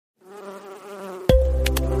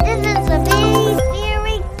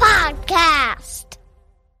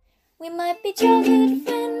many childhood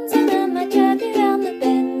friends, and I might drive you round the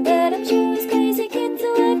bend, but I'm sure as crazy kids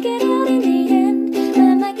will work it out in the end.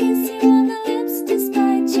 I might kiss you on the lips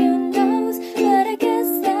despite your nose, but I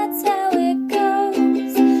guess that's how it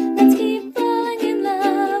goes. Let's keep falling in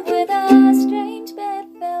love with our strange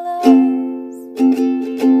bedfellows.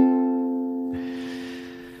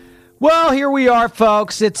 Well, here we are,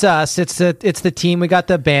 folks. It's us. It's the team. We got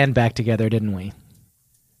the band back together, didn't we?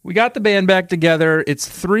 We got the band back together. It's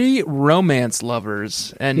three romance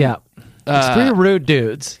lovers, and Yeah. It's three rude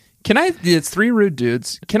dudes. It's three rude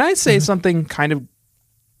dudes. Can I say something kind of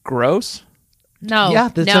gross? No. Yeah,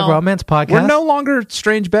 it's a romance podcast. We're no longer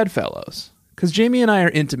strange bedfellows because Jamie and I are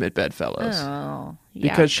intimate bedfellows Oh,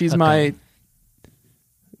 yeah. because she's my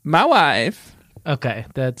wife. Okay,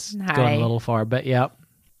 that's Hi. going a little far, but yeah.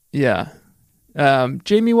 Yeah.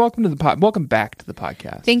 Jamie, welcome to the welcome back to the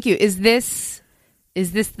podcast. Thank you. Is this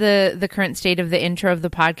the current state of the intro of the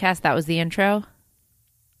podcast? That was the intro?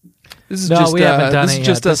 This is No, just we haven't done this it is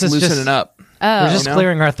yet. just us This is loosening just- up, Oh. We're just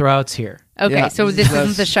clearing our throats here. Okay, Yeah, so this this is isn't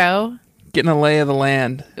us. the show? getting a lay of the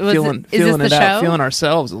land, Is feeling this it the out, show? feeling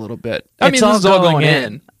ourselves a little bit. It's this all is all going going in.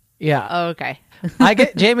 in. Yeah. Oh, okay. I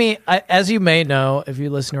get Jamie, as you may know, if you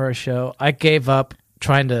listen to our show, I gave up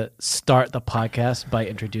trying to start the podcast by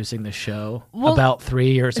introducing the show about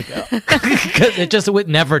 3 years ago because it just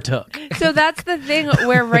never took. So that's the thing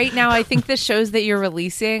where right now I think the shows that you're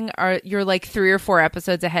releasing you're like 3 or 4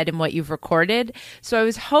 episodes ahead in what you've recorded. So I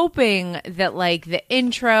was hoping that like the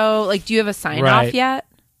intro, like do you have a sign off Right. yet?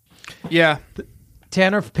 Yeah,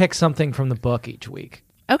 Tanner picks something from the book each week.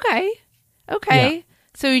 Okay. Yeah.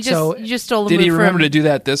 So you just stole the did move he remember from, to do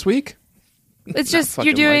that this week? It's Not just you're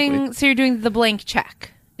fucking doing likely. so you're doing the blank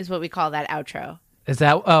check is what we call that outro. Is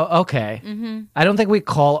that okay? Mm-hmm. I don't think we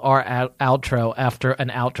call our outro after an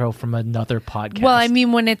outro from another podcast. Well, I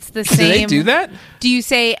mean when it's the Do same. they do that? Do you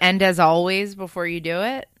say "and as always" before you do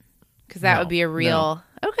it? Because that No, would be a real.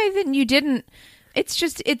 Okay, then you didn't. It's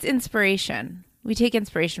inspiration. We take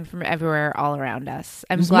inspiration from everywhere, all around us.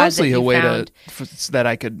 I'm It's glad mostly that you a way found. so that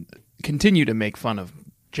I could continue to make fun of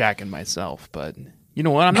Jack and myself. But you know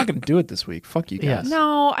what? I'm not going to do it this week. Fuck you guys. Yes.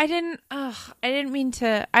 No, I didn't. I didn't mean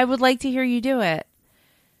to. I would like to hear you do it.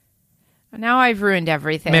 Now I've ruined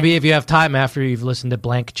everything. maybe if you have time after you've listened to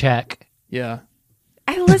Blank Check. Yeah.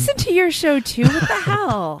 I listened to your show too. What the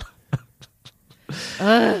hell?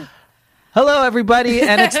 Hello, everybody,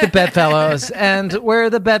 and it's the Bedfellows, and we're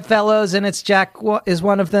the Bedfellows, and it's Jack is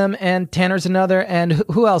one of them, and Tanner's another, and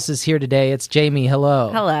who else is here today? It's Jamie. Hello.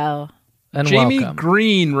 Hello. And Jamie welcome.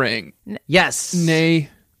 Greenring. Yes. Nay.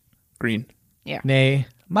 Green. Nay.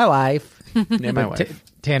 My wife. Nay, my wife.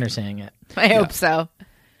 Tanner saying it. I hope so.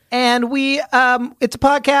 And we, it's a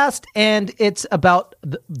podcast, and it's about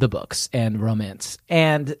the books and romance.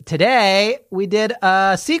 And today we did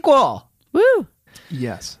a sequel. Woo.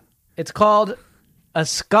 Yes. It's called A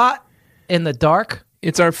Scot in the Dark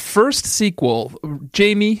It's our first sequel.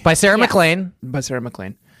 Jamie. by Sarah Yes. McLean. By Sarah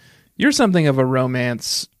McLean. You're something of a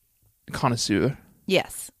romance connoisseur.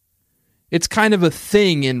 Yes. It's kind of a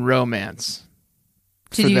thing in romance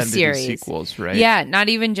To for do them series. to do sequels, right? Yeah, not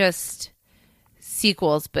even just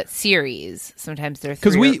sequels, but series. Sometimes they're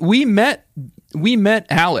Because three. we met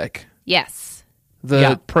Alec, Yes. the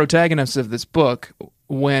Yeah. protagonist of this book,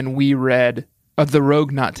 when we read The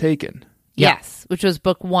Rogue Not Taken. Yeah. Yes, which was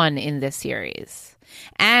book 1 in this series.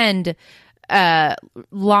 And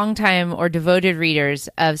longtime or devoted readers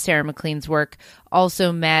of Sarah McLean's work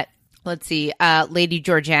also met, Lady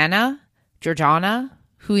Georgiana,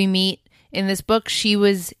 who we meet in this book. She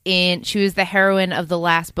was the heroine of the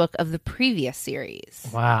last book of the previous series.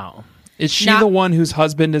 Wow. Is she Not- the one whose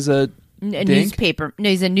husband is a A dink? newspaper. No,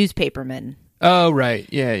 he's a newspaperman. Oh, right.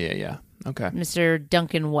 Yeah. Okay. Mr.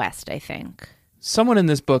 Duncan West, I think. Someone in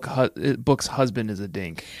this book's husband is a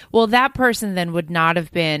dink. Well, that person then would not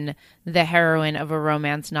have been the heroine of a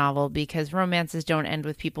romance novel because romances don't end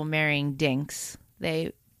with people marrying dinks.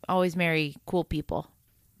 They always marry cool people.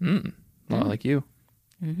 Well, like you.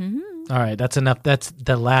 All right, that's enough. That's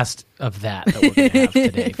the last of that we're going to have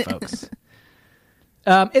today, folks.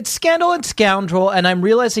 It's Scandal and Scoundrel, and I'm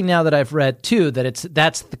realizing now that I've read too that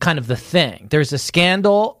that's the kind of the thing. There's a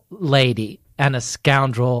scandal lady and a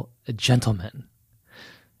scoundrel gentleman,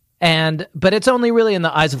 but it's only really in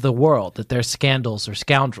the eyes of the world that they're scandals or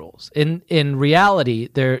scoundrels. In reality,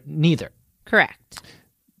 they're neither. Correct.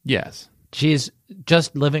 Yes. She's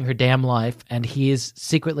just living her damn life, and he is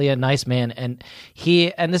secretly a nice man. And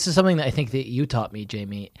this is something that I think that you taught me,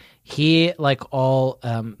 Jamie. He, like all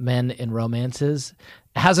men in romances,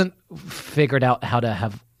 hasn't figured out how to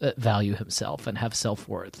have value himself and have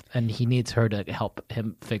self-worth, and he needs her to help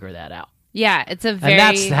him figure that out. Yeah, it's a very... And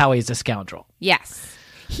that's how he's a scoundrel. Yes.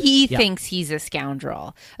 He thinks he's a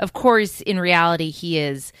scoundrel. Of course, in reality, he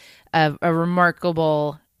is a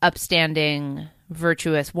remarkable, upstanding,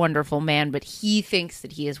 virtuous, wonderful man, but he thinks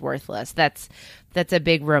that he is worthless. That's a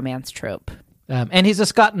big romance trope. And he's a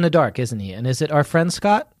Scott in the dark, isn't he? And is it our friend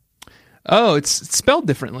Scott? Oh, it's spelled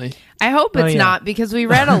differently. I hope it's yeah. not, because we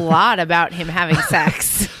read a lot about him having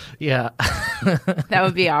sex. Yeah. That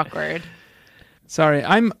would be awkward. Sorry,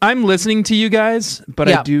 I'm listening to you guys, but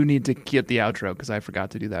Yeah. I do need to get the outro because I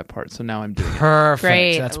forgot to do that part. So now I'm doing it. Perfect.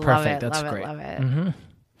 Great. That's Love perfect. it, That's love great. It, love it.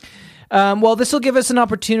 Well, this will give us an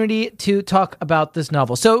opportunity to talk about this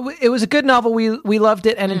novel. So it was a good novel. We loved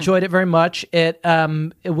it and enjoyed it very much. It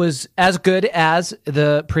was as good as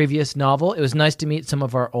the previous novel. It was nice to meet some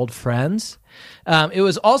of our old friends. It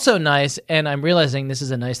was also nice, and I'm realizing this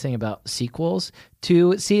is a nice thing about sequels,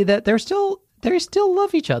 to see that they still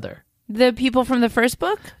love each other. The people from the first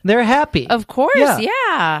book? They're happy. Of course,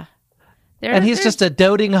 yeah. And he's just a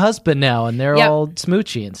doting husband now, and they're Yep. all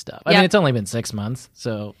smoochy and stuff. I Yep. mean, it's only been 6 months,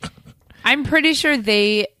 so... I'm pretty sure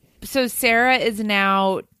so Sarah is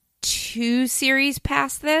now 2 series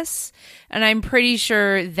past this, and I'm pretty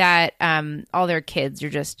sure that all their kids are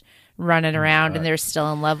just running around and they're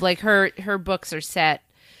still in love. Like her books are set.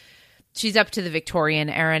 She's up to the Victorian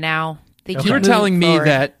era now. They keep You were moving telling me forward.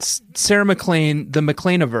 that Sarah McLean, the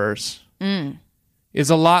McLeanaverse, is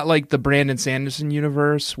a lot like the Brandon Sanderson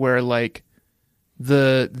universe, where like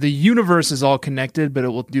the universe is all connected, but it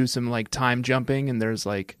will do some like time jumping, and there's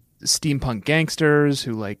like steampunk gangsters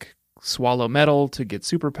who like swallow metal to get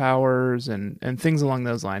superpowers and things along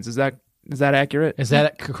those lines. Is that accurate? Is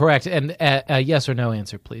that correct? And a yes or no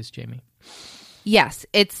answer, please, Jamie. Yes,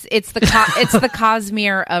 it's the it's the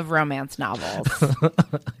Cosmere of romance novels.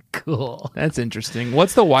 Cool. That's interesting.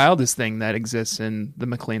 What's the wildest thing that exists in the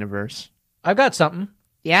McLeanaverse? I've got something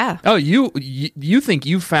Yeah, Oh, you think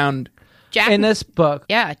you found... Jack. in this book.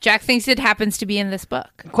 Yeah, Jack thinks it happens to be in this book.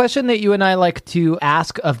 Question that you and I like to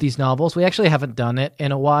ask of these novels. We actually haven't done it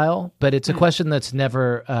in a while, but it's a question that's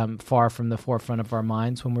never far from the forefront of our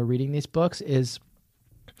minds when we're reading these books. Is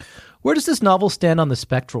where does this novel stand on the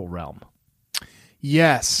spectral realm?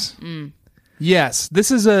 Yes. Yes.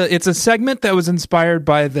 It's a segment that was inspired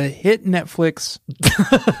by the hit Netflix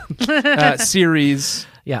series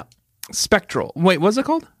Yeah. Spectral. Wait, what's it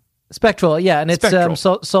called? Spectral, yeah, and it's Spectral.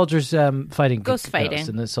 soldiers fighting Ghost fighting. ghosts,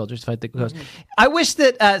 and the soldiers fight the ghosts. I wish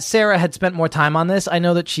that Sarah had spent more time on this. I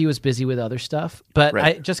know that she was busy with other stuff, but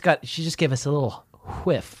Right. she just gave us a little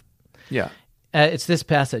whiff. Yeah. It's this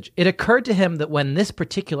passage. It occurred to him that when this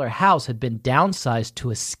particular house had been downsized to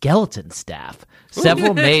a skeleton staff,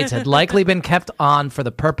 several maids had likely been kept on for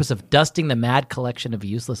the purpose of dusting the mad collection of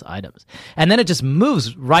useless items. And then it just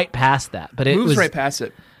moves right past that. But it Moves was right past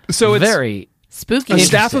it. So it's very, Spooky. a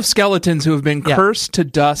staff interesting. of skeletons who have been Yeah. cursed to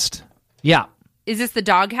dust. yeah. Is this the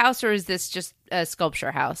doghouse or is this just a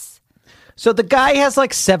sculpture house? So the guy has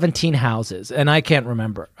like 17 houses, and I can't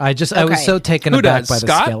remember. I was Okay. so taken Who aback does? by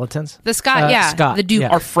Scott? the skeletons. The Scott, yeah. Scott, The Duke. yeah.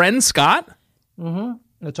 Our friend Scott?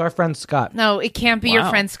 It's our friend Scott. No, it can't be your Wow.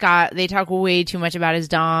 friend Scott. They talk way too much about his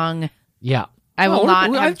dong. Yeah. I will Oh, not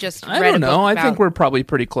I- have just I read don't a know. book I about... think we're probably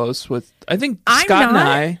pretty close with... I think I'm Scott and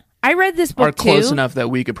not. I read this book are close too. enough that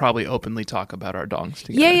we could probably openly talk about our dongs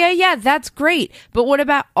together. Yeah. That's great. But what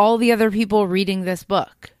about all the other people reading this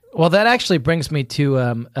book? Well, that actually brings me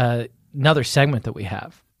to another segment that we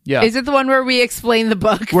have. Yeah. Is it the one where we explain the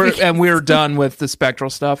book? We're done with the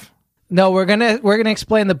spectral stuff. No, we're gonna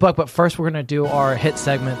explain the book, but first we're gonna do our hit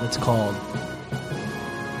segment that's called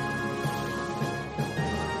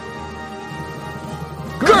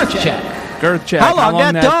Girth Check. Girth check. How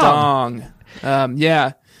long that dong?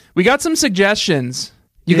 Yeah. We got some suggestions.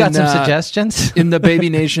 You got in, some suggestions? in the Baby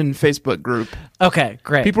Nation Facebook group. Okay,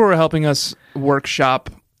 great. People were helping us workshop.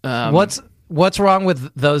 What's wrong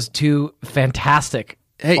with those two fantastic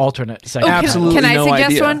Hey, alternate Oh, segments? absolutely Can I no suggest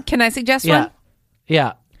idea. one? Can I suggest Yeah. one?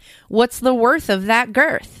 Yeah. What's the worth of that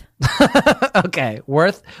girth? Okay.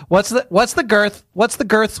 Worth. What's the girth? What's the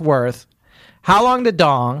girth's worth? How long the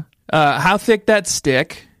dong? How thick that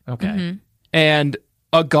stick? Okay. Mm-hmm. And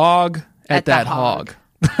a gog at the that hog.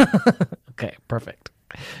 hog. Okay. Perfect.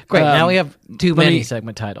 Great. Now we have too let many me-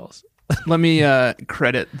 segment titles. Let me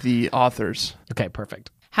credit the authors. Okay.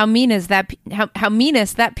 Perfect. How mean is that? How mean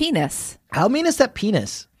is that penis? How mean is that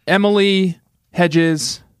penis? Emily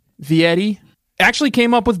Hedges Vietti actually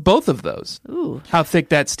came up with both of those. Ooh. How thick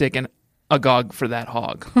that stick and a gog for that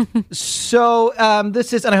hog. So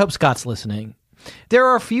this is, and I hope Scott's listening. There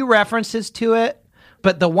are a few references to it,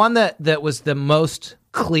 but the one that was the most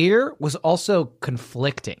clear was also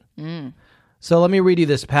conflicting. So let me read you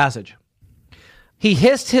this passage. He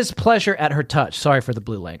hissed his pleasure at her touch. Sorry for the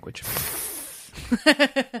blue language.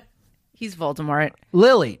 He's Voldemort.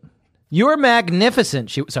 Lily, you are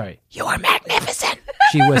magnificent. You are magnificent.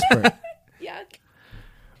 She whispered. Yuck.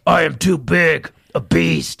 I am too big, a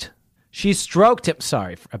beast. She stroked him.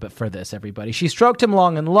 Sorry for this, everybody. She stroked him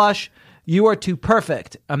long and lush. You are too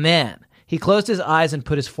perfect, a man. He closed his eyes and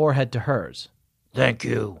put his forehead to hers. Thank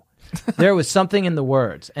you. There was something in the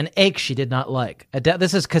words, an ache she did not like.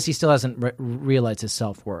 This is because he still hasn't realized his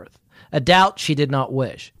self-worth. A doubt she did not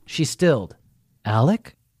wish. She stilled.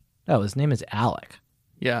 Alec? Oh, his name is Alec.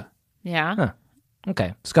 Yeah. Yeah. Huh.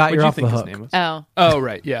 Okay. Scott, What you're do you off think the his hook. name was? Oh. Oh,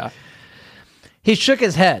 right. Yeah. He shook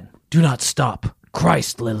his head. Do not stop.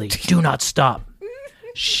 Christ, Lily, do not stop.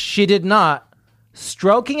 She did not,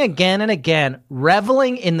 stroking again and again,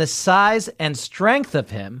 reveling in the size and strength of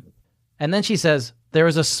him. And then she says, there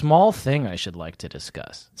is a small thing I should like to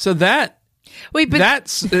discuss. So Wait, but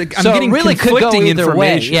that's I'm So getting it really could go conflicting either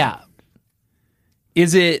way. information. Yeah.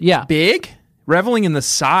 Is it Yeah. big? Reveling in the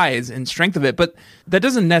size and strength of it, but that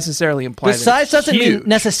doesn't necessarily imply The that size it's doesn't huge.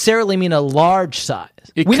 necessarily mean a large size.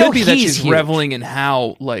 It we could know be that he's she's huge. reveling in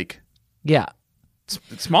how Yeah.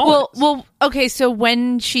 small. it is. well, okay. So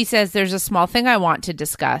when she says there's a small thing I want to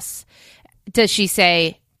discuss, does she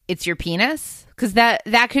say it's your penis? Because that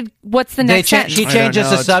could. What's the next sentence? She I don't changes know.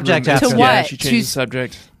 the It's subject removed- after To Yeah, what? she To- changes the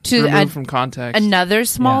subject. to Removed a- from context. Another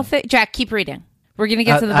small Yeah. thing. Jack, keep reading. We're gonna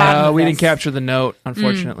get to the bottom. of we this. didn't capture the note,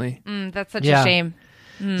 unfortunately. That's such Yeah. a shame.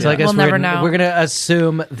 So I guess We'll never know. We're going to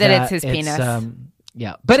assume that it's his penis.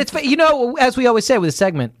 Yeah. But it's, as we always say with a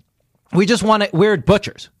segment, we just want to, we're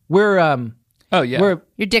butchers. We're, Oh yeah, we're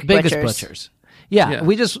You're dick biggest butchers. Yeah, Yeah.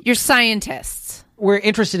 we just, You're scientists. we're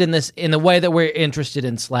interested in this in the way that we're interested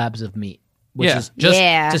in slabs of meat, which Yeah. is just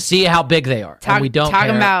Yeah. to see how big they are. And we don't talking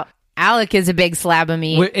care. about Alec is a big slab of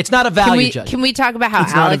meat. It's not a Can value we judgment. can we talk about how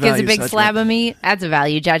It's not a Alec is a value big judgment. slab of meat? That's a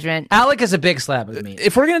value judgment. Alec is a big slab of meat.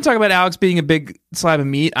 if we're going to talk about Alex being a big slab of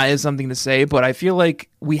meat, I have something to say, but I feel like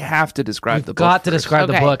we have to describe the book. Got to first. describe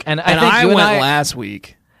the Okay. book, and And I think you went and last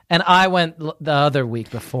week. and I went the other week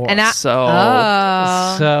before. And I, So-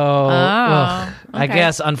 oh, So, I okay.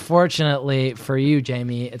 guess, unfortunately for you,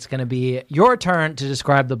 Jamie, it's going to be your turn to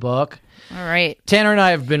describe the book. all right. Tanner and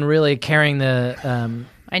I have been really carrying the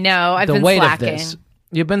I know. I've the been weight slacking. of this.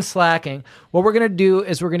 You've been slacking. What we're going to do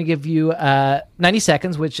is we're going to give you 90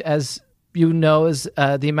 seconds, which, as you know, is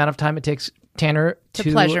the amount of time it takes Tanner To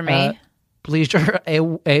pleasure me. Pleasure a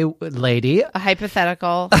lady. A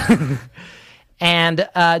hypothetical. And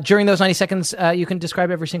during those 90 seconds, you can describe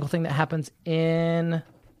every single thing that happens in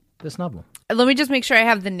this novel. Let me just make sure I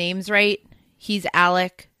have the names right. He's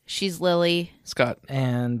Alec. She's Lily. Scott.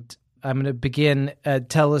 And I'm going to begin.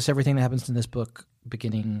 Tell us everything that happens in this book,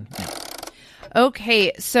 beginning now.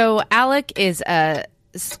 Okay, so Alec is a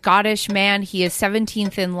Scottish man. He is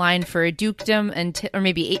 17th in line for a dukedom, or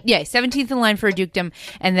maybe 17th in line for a dukedom,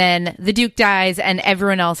 and then the duke dies, and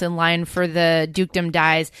everyone else in line for the dukedom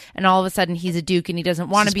dies, and all of a sudden he's a duke, and he doesn't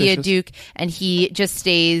want to be a Suspicious. duke, and he just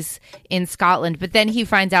stays in Scotland. But then he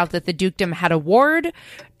finds out that the dukedom had a ward,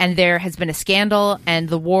 and there has been a scandal, and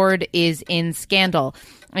the ward is in scandal.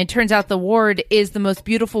 And it turns out the ward is the most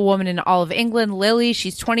beautiful woman in all of England, Lily.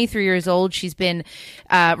 She's 23 years old. She's been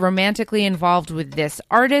romantically involved with this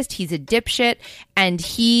artist. He's a dipshit, and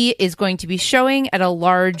he is going to be showing at a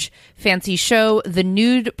large fancy show the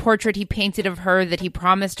nude portrait he painted of her that he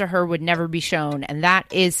promised to her would never be shown, and that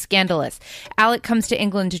is scandalous. Alec comes to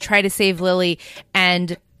England to try to save Lily,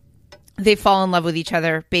 and they fall in love with each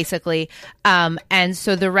other, basically. And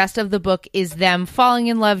so the rest of the book is them falling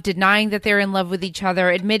in love, denying that they're in love with each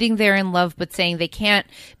other, admitting they're in love, but saying they can't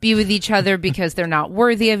be with each other because they're not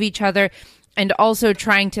worthy of each other. And also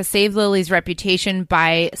trying to save Lily's reputation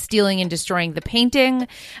by stealing and destroying the painting.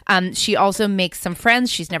 She also makes some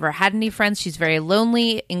friends. She's never had any friends. She's very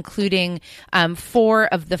lonely, including 4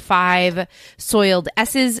 of the 5 Soiled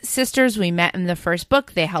S's sisters we met in the first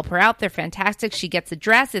book. They help her out. They're fantastic. She gets a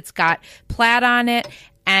dress. It's got plaid on it.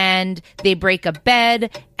 And they break a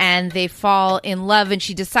bed and they fall in love. And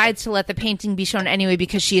she decides to let the painting be shown anyway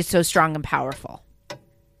because she is so strong and powerful.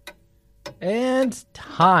 And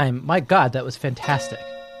time. My God, that was fantastic.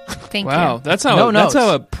 Thank Wow, you. that's how No that's notes.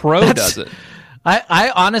 how a pro does it.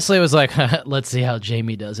 I honestly was like, let's see how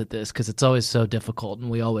Jamie does at this, because it's always so difficult, and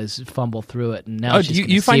we always fumble through it. And now Oh, she's you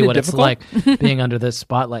gonna find see it what difficult? it's like being under this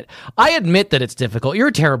spotlight. I admit that it's difficult. You're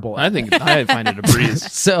terrible. I think I find it a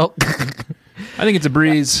breeze. So I think it's a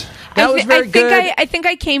breeze. that was very good. I think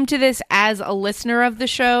I came to this as a listener of the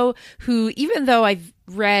show who, even though I've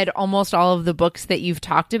read almost all of the books that you've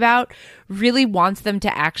talked about, really wants them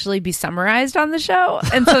to actually be summarized on the show.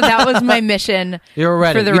 And so that was my mission You're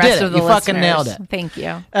ready. for the You rest did it. of the You listeners. fucking nailed it. Thank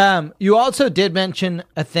you. You also did mention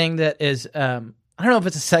a thing that is, I don't know if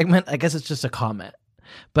it's a segment. I guess it's just a comment,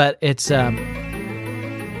 but it's a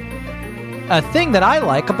thing that I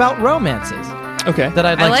like about romances Okay. that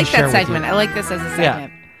I'd I like like to share that segment. with I like this as a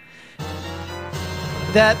segment. you.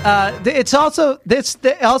 That it's also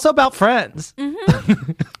about friends.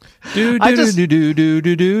 Do I do just- do do do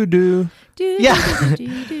do do do. Yeah.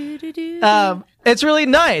 It's really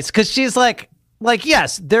nice because she's like,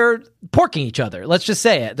 yes, they're porking each other. Let's just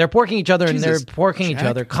say it. They're porking each other and they're Jesus, porking each Jack.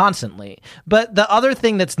 other constantly. But the other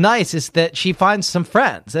thing that's nice is that she finds some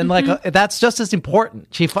friends, and that's just as important.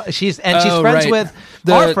 She's friends right. with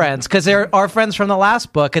The- our friends because they're our friends from the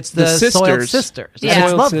last book. It's the Soiled sisters. Sisters. Yeah. And it's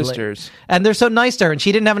Soiled lovely. Sisters. And they're so nice to her, and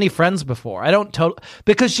she didn't have any friends before.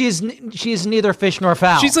 Because she's neither fish nor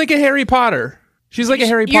foul. She's like a Harry Potter. She's like a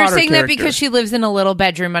Harry You're Potter saying that character. because she lives in a little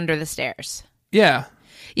bedroom under the stairs. Yeah.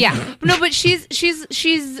 Yeah. No, but she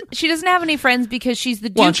doesn't have any friends because she's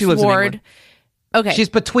the Well, Duke's she lives in ward. England. Okay. She's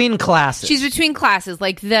between classes. She's between classes.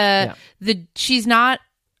 Like she's not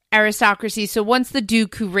aristocracy. So once the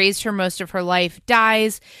Duke who raised her most of her life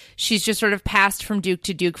dies, she's just sort of passed from Duke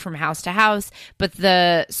to Duke, from house to house. But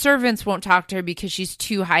the servants won't talk to her because she's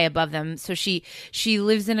too high above them. So she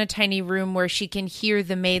lives in a tiny room where she can hear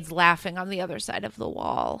the maids laughing on the other side of the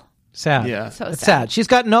wall. Sad. Yeah. So It's sad. sad. She's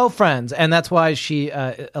got no friends, and that's why she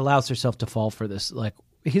allows herself to fall for this. Like,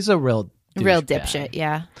 he's a real Real douchebag. dipshit.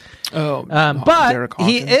 Yeah. Oh, But Derek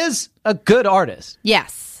he Hawkins. is a good artist,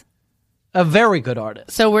 Yes. a very good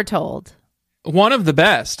artist. So we're told. one of the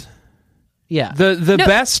best. Yeah. The No.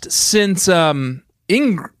 best since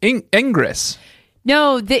Ingris.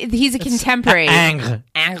 No, he's a contemporary.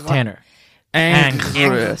 Tanner.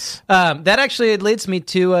 Ingris. That actually leads me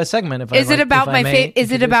to a segment. If Is I it about if I my may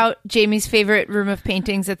Is it introduce about Jamie's favorite room of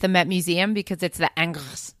paintings at the Met Museum because it's the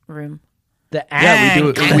Angers room? the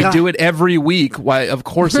Yeah, we do it every week. Why? Of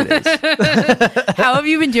course it is. How have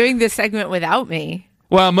you been doing this segment without me?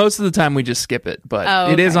 Well, most of the time we just skip it, but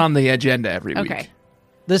Oh, it is okay. on the agenda every week. Okay.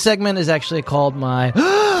 This segment is actually called my.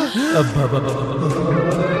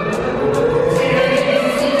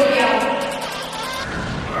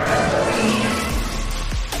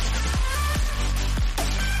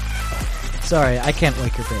 Sorry, I can't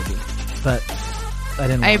wake your baby, but I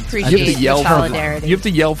didn't. I want to. appreciate You have to the yell for solidarity. you have to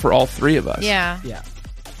yell for all three of us. Yeah. Yeah.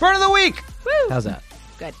 Burn of the week. Woo. How's that?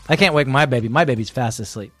 Good. I can't wake my baby. My baby's fast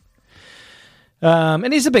asleep.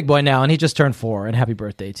 And he's a big boy now, and he just turned 4. And happy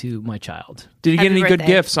birthday to my child. Did he get Happy any good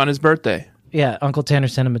birthday. gifts on his birthday? Yeah, Uncle Tanner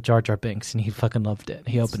sent him a Jar Jar Binks, and he fucking loved it.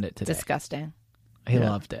 He opened it today. Disgusting. He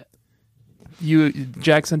loved it.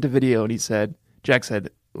 Jack sent a video and Jack said,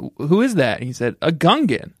 "Who is that?" And he said, "A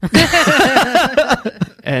Gungan."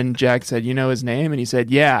 And Jack said, "You know his name?" And he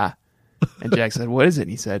said, "Yeah." And Jack said, "What is it?"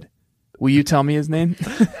 And he said, "Will you tell me his name?"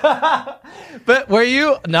 But were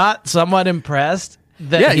you not somewhat impressed?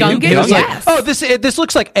 That Yeah, he was Gungan, like, yes. oh, this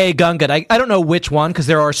looks like a Gungan. I don't know which one because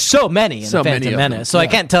there are so many in So the many Phantom of them, Menace, so I yeah.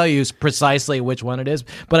 can't tell you precisely which one it is,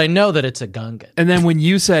 but I know that it's a Gungan. And then when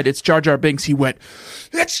you said it's Jar Jar Binks, he went,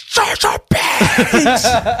 "It's Jar Jar Binks."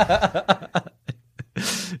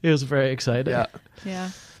 He was very excited. Yeah. Yeah.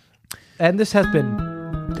 And this has been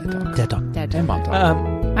Dead Talk. Dead. And Mom Talk.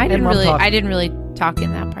 I and Mom Talk. didn't really talk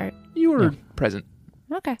in that part. You were present.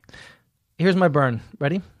 Okay. Here's my burn.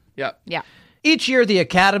 Ready? Yeah. Yeah. Each year, the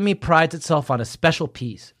Academy prides itself on a special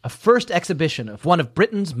piece, a first exhibition of one of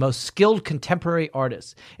Britain's most skilled contemporary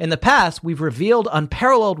artists. In the past, we've revealed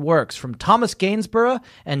unparalleled works from Thomas Gainsborough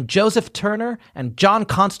and Joseph Turner and John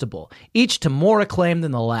Constable, each to more acclaim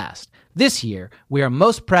than the last. This year, we are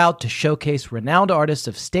most proud to showcase renowned artists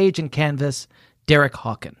of stage and canvas, Derek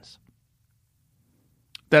Hawkins.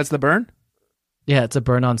 That's the burn? Yeah, it's a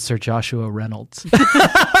burn on Sir Joshua Reynolds.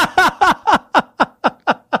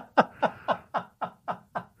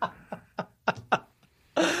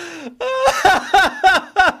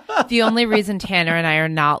 The only reason Tanner and I are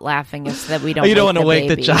not laughing is that we don't. You don't want to wake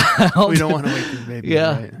wake the child. We don't want to wake this baby.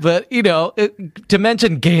 Yeah, right? but to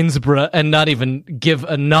mention Gainsborough and not even give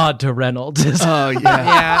a nod to Reynolds is Oh,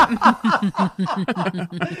 yeah. Yeah.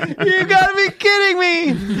 you gotta be kidding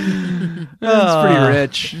me. That's pretty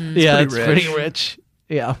rich. Yeah, it's pretty rich.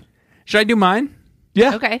 Yeah, Should I do mine?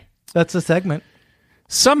 yeah. Okay. That's a segment.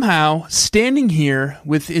 Somehow, standing here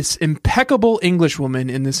with this impeccable Englishwoman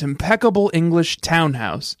in this impeccable English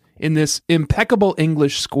townhouse, in this impeccable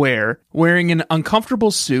English square, wearing an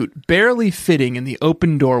uncomfortable suit, barely fitting in the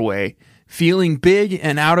open doorway, feeling big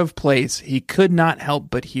and out of place, he could not help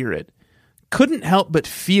but hear it. Couldn't help but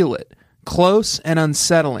feel it. close and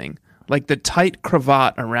unsettling, like the tight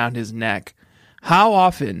cravat around his neck. How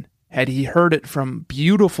often had he heard it from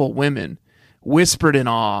beautiful women, whispered in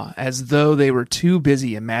awe, as though they were too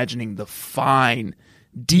busy imagining the fine,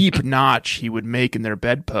 deep notch he would make in their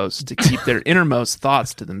bedposts to keep their innermost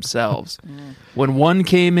thoughts to themselves. When one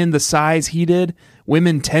came in the size he did,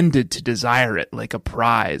 women tended to desire it like a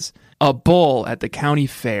prize, a bull at the county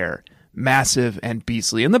fair, massive and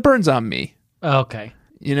beastly. And the burn's on me. Okay.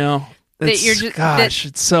 You know, That you're just- gosh,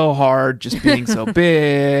 it's so hard just being so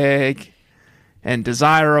big and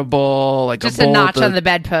desirable, like Just a a bull notch at on the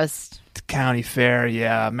bedpost. county fair.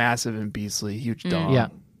 Yeah, massive and beastly, huge dog. Yeah.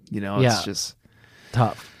 You know, Yeah. it's just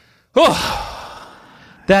Tough. oh,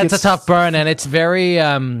 That's It's- a tough burn, and it's very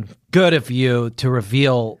good of you to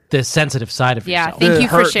reveal this sensitive side of Yeah, yourself. Thank the you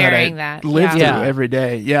for hurt sharing I that. Live Yeah. through every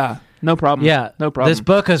day. Yeah, no problem. Yeah, no problem. This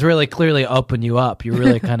book has really clearly opened you up. You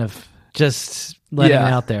really kind of just letting Yeah.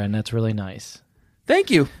 it out there, and that's really nice. Thank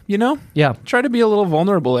you. You know, Yeah. try to be a little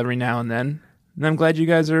vulnerable every now and then, and I'm glad you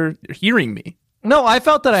guys are hearing me. No, I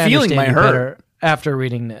felt that I Feeling understand my you hurt. better after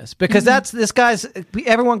reading this because that's this guy's.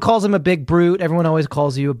 Everyone calls him a big brute. Everyone always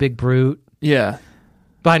calls you a big brute Yeah,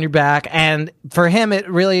 behind your back, and for him, it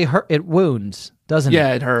really hurt. It wounds, doesn't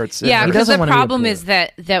yeah, it? it hurts. It Yeah, hurts. because doesn't the wanna be a problem brute. is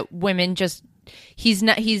that women just he's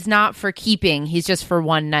not for keeping. He's just for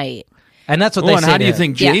one night. And that's what Well, they and say. how do you to-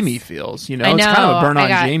 think Yes. Jamie feels? You know, I it's kind of know. a burn I on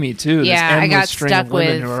got- Jamie too. yeah, this I endless got string stuck of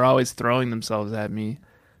women with- who are always throwing themselves at me.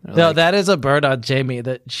 They're No, like, that is a burn on Jamie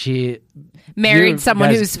that she Married you someone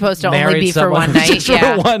guys who's supposed to only married be for someone one who's night. just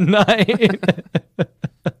Yeah. for one night.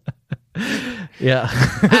 Yeah.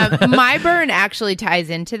 My burn actually ties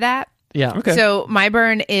into that. Yeah. Okay. So my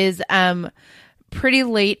burn is pretty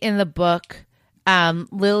late in the book.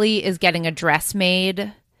 Lily is getting a dress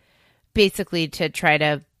made, basically to try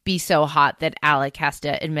to be so hot that Alec has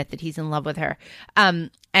to admit that he's in love with her.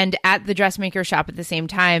 And at the dressmaker shop at the same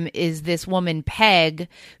time is this woman, Peg,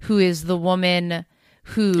 who is the woman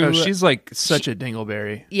who... oh, she's like such a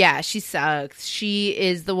dingleberry. Yeah, she sucks. She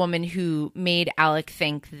is the woman who made Alec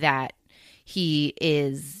think that he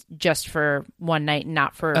is just for one night and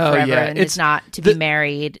not for Oh, forever yeah. and It's is not to be the-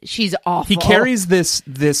 married. She's awful. He carries this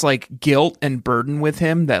like guilt and burden with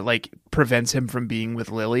him that like prevents him from being with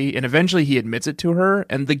Lily, and eventually he admits it to her.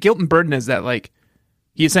 And the guilt and burden is that like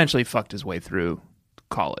he essentially fucked his way through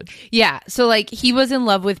college. Yeah, so like he was in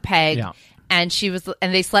love with Peg. Yeah. And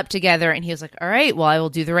and they slept together, and he was like, all right, well, I will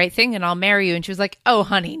do the right thing and I'll marry you. And she was like, oh,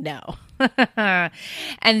 honey, no.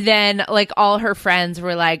 And then like all her friends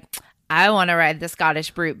were like, I want to ride the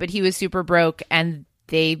Scottish brute, but he was super broke and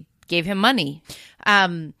they gave him money.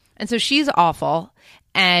 And so she's awful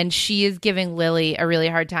and she is giving Lily a really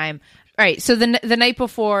hard time. All right. So the night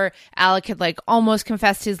before, Alec had like almost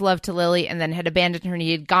confessed his love to Lily and then had abandoned her, and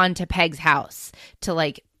he had gone to Peg's house to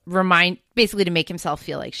like basically to make himself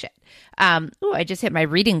feel like shit. Ooh, I just hit my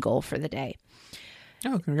reading goal for the day.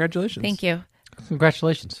 Oh, congratulations! Thank you.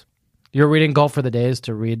 Congratulations. Your reading goal for the day is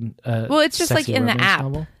to read Well, it's just like sexy in the romance app.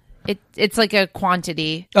 novel? It's like a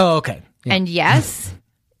quantity. Oh, okay. Yeah. And yes,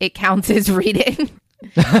 it counts as reading.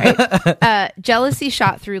 Right. Jealousy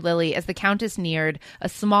shot through Lily as the Countess neared, a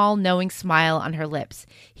small, knowing smile on her lips.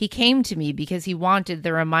 He came to me because he wanted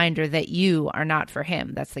the reminder that you are not for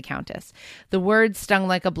him. That's the Countess. The words stung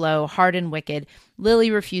like a blow, hard and wicked. Lily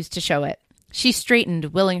refused to show it. She straightened,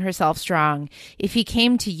 willing herself strong. If he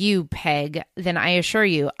came to you, Peg, then I assure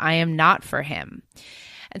you, I am not for him.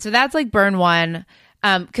 And so that's like burn one.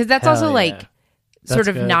 Because that's Hell also yeah. like sort That's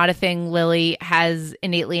of good. not a thing Lily has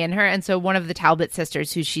innately in her. And so one of the Talbot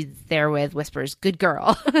sisters who she's there with whispers, good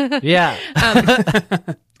girl. Yeah.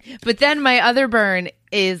 But then my other burn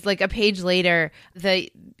is like a page later,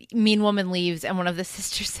 the mean woman leaves and one of the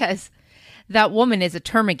sisters says, that woman is a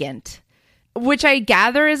termagant, which I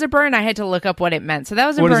gather is a burn. I had to look up what it meant. So that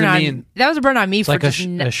was a What does burn it on mean? that was a burn on me It's for like a just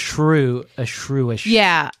shrewish.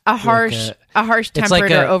 yeah, a harsh It's tempered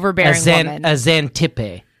like or overbearing woman. a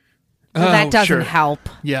Xantippe. So that doesn't sure. help.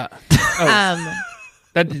 Yeah,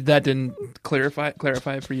 that didn't clarify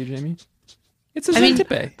it for you, Jamie. It's a mean-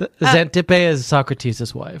 Xantippe. The Xantippe is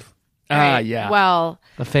Socrates' wife, Ah, Right. yeah. Well,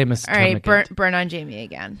 a famous all right, termagant. burn on Jamie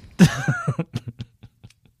again.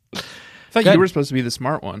 I thought Good. you were supposed to be the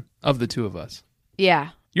smart one of the two of us. Yeah.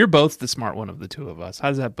 You're both the smart one of the two of us.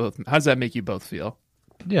 How does that make you both feel?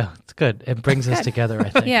 Yeah, it's good. It brings us together, I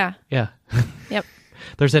think. Yeah. Yeah. Yep.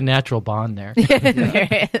 There's a natural bond there.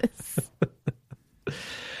 There is.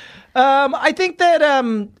 I think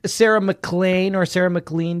that Sarah McLean or Sarah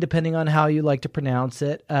McLean, depending on how you like to pronounce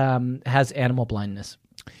it, has animal blindness.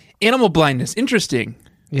 Animal blindness. Interesting.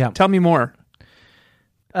 Yeah. Tell me more.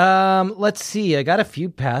 Let's see. I got a few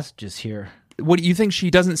passages here. What do you think? She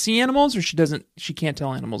doesn't see animals, or she can't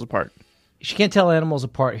tell animals apart? She can't tell animals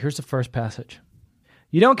apart. Here's the first passage.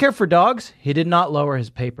 You don't care for dogs? He did not lower his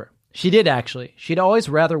paper. She did, actually. She'd always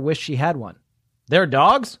rather wished she had one. They're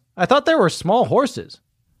dogs? I thought they were small horses.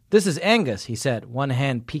 This is Angus, he said, one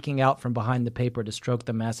hand peeking out from behind the paper to stroke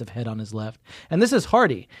the massive head on his left. And this is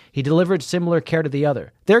Hardy. He delivered similar care to the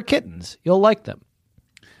other. They're kittens. You'll like them.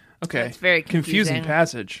 Okay. That's very confusing.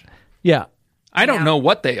 passage. Yeah. I don't know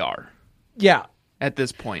what they are Yeah. at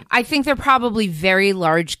this point. I think they're probably very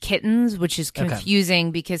large kittens, which is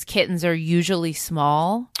confusing because kittens are usually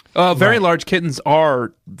small. Very large kittens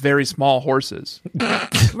are very small horses.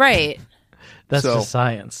 Right. That's So- just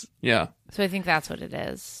science. Yeah. So I think that's what it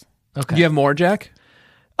is. Okay. Do you have more, Jack?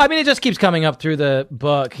 I mean, it just keeps coming up through the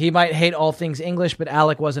book. He might hate all things English, but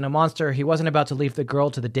Alec wasn't a monster. He wasn't about to leave the girl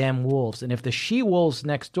to the damn wolves. And if the she-wolves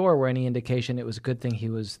next door were any indication, it was a good thing he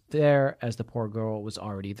was there, as the poor girl was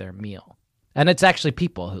already their meal. And it's actually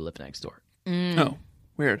people who live next door. Oh,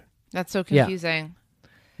 weird. That's so confusing.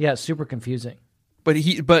 Yeah, it's super confusing.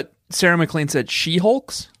 But Sarah McLean said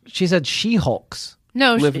she-hulks She said she-hulks.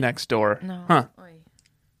 No, live next door. No. Huh.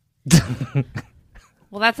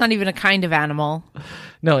 Well, that's not even a kind of animal.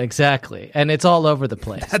 No, exactly. And it's all over the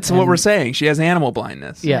place. That's what we're saying. She has animal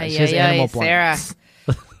blindness. Yeah, she has animal blindness.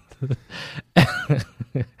 Sarah.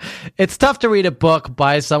 It's tough to read a book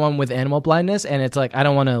by someone with animal blindness, and it's like, I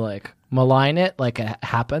don't want to like malign it like it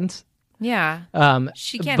happens. Yeah.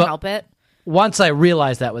 She can't but help it. Once I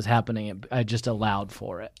realized that was happening, I just allowed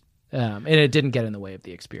for it. And it didn't get in the way of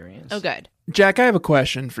the experience. Oh, good. Jack, I have a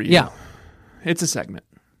question for you. Yeah. It's a segment.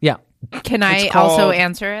 Yeah. Can I It's also called-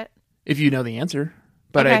 answer it? If you know the answer,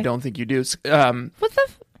 but I Okay. don't think you do. What the?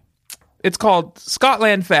 It's called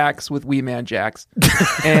Scotland Facts with Wee Man Jacks.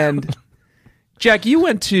 And Jack, you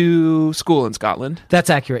went to school in Scotland, That's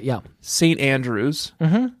accurate. Yeah. St. Andrews,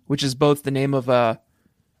 which is both the name of a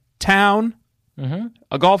town,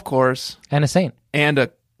 a golf course, And a saint. and a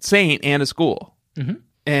saint and a school.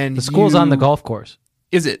 And The school's on the golf course.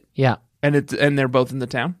 Is it? Yeah. And they're both in the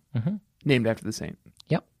town, named after the saint.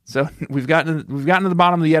 Yep. So we've gotten to the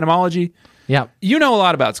bottom of the etymology. Yeah. You know a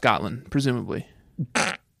lot about Scotland, presumably.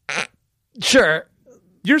 Sure.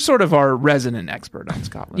 You're sort of our resident expert on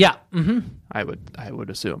Scotland. Yeah. Mm-hmm. I would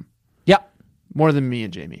assume Yeah. more than me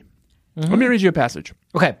and Jamie. Let me read you a passage.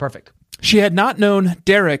 Okay. Perfect. She had not known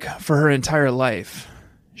Derek for her entire life.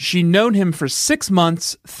 She'd known him for 6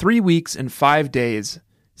 months, 3 weeks, and 5 days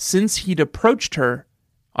since he'd approached her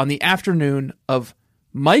on the afternoon of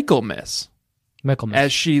Michaelmas Michaelmas.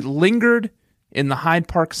 as she lingered in the Hyde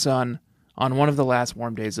Park sun on one of the last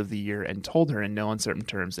warm days of the year and told her in no uncertain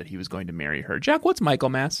terms that he was going to marry her. Jack, what's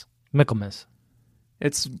Michaelmas? Michaelmas.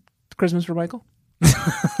 It's Christmas for Michael?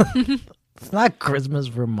 It's not Christmas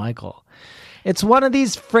for Michael. It's one of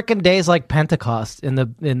these frickin' days like Pentecost in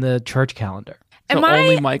the church calendar. So Am I-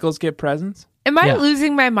 only Michaels get presents? Am I Yeah.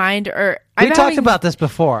 losing my mind, or We I'm talked having- about this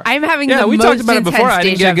before. I'm having Yeah, the we most talked about it before. intense I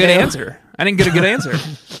didn't get a good déjà vu. answer. I didn't get a good answer.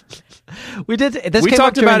 We did. This We came up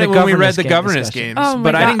talked about during it the when we read the governance governance discussion. games, Oh my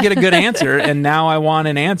but I God. didn't get a good answer, and now I want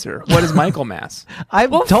an answer. What is Michaelmas? I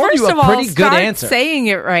Well, told first you of a all, pretty good start answer. saying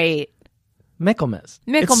it right. Michaelmas.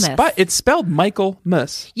 Michaelmas. It's spelled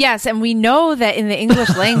Michaelmas. Yes, and we know that in the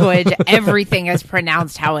English language, everything is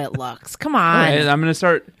pronounced how it looks. Come on. And I'm going to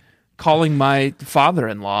start calling my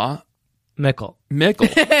father-in-law Mickle. Mickle.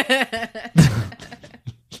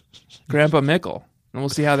 Grandpa Mickle. And we'll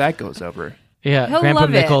see how that goes over. Yeah, He'll Grandpa love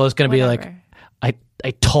it. Mickle is going to be like, Whatever.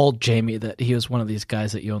 I told Jamie that he was one of these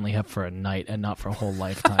guys that you only have for a night and not for a whole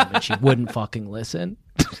lifetime, and she wouldn't fucking listen.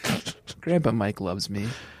 Grandpa Mike loves me.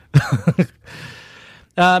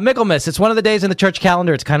 Michaelmas. It's one of the days in the church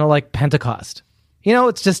calendar. It's kind of like Pentecost. You know,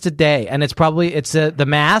 it's just a day, and it's the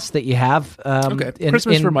mass that you have. Okay,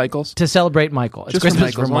 Christmas for Michaels. to celebrate Michael. It's Just Christmas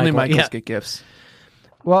for Michaels. for Only Michael. Michaels Yeah. get gifts.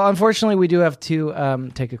 Well, unfortunately, we do have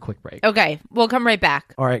to take a quick break. Okay, we'll come right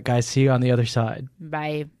back. All right, guys. See you on the other side.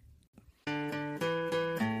 Bye.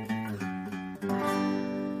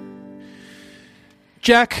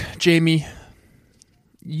 Jack, Jamie,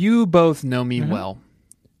 you both know me well.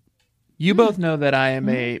 You both know that I am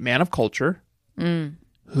a man of culture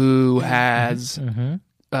who has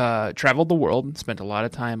traveled the world and spent a lot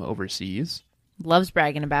of time overseas. Loves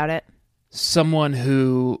bragging about it. Someone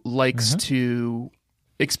who likes to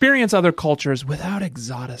experience other cultures without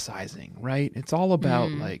exoticizing, right? It's all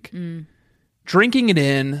about like drinking it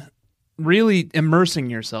in, really immersing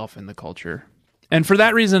yourself in the culture. And for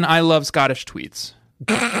that reason, I love Scottish tweets.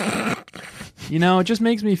 You know, it just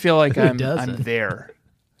makes me feel like I'm doesn't? there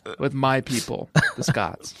with my people, the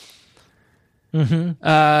Scots. So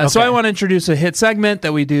I want to introduce a hit segment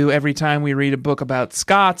that we do every time we read a book about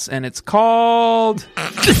Scots, and it's called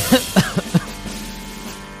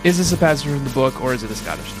Is This a Passage from the Book or is it a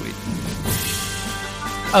Scottish tweet?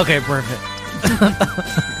 Okay, perfect.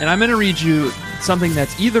 And I'm going to read you something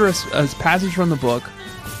that's either a passage from the book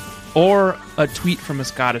or a tweet from a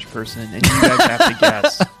Scottish person, and you guys have to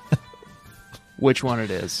guess which one it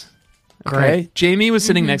is. Okay? Great. Jamie was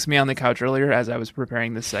sitting next to me on the couch earlier as I was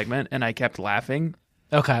preparing this segment, and I kept laughing.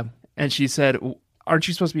 Okay. And she said, aren't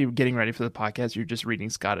you supposed to be getting ready for the podcast? You're just reading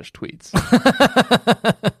Scottish tweets.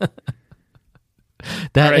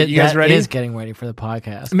 That, All right, you guys ready? is getting ready for the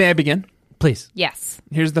podcast. May I begin? Please. Yes.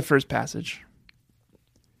 Here's the first passage.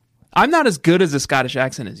 I'm not as good as a Scottish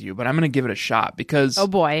accent as you, but I'm going to give it a shot because Oh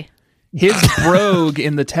boy. his brogue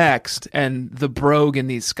in the text and the brogue in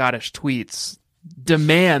these Scottish tweets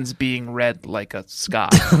demands being read like a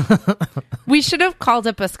Scot. We should have called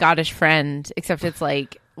up a Scottish friend, except it's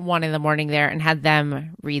like 1 a.m. there, and had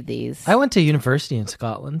them read these. I went to university in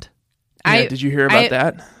Scotland. Yeah, did you hear about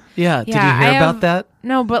that? Yeah. Did you Yeah, hear I about have- that?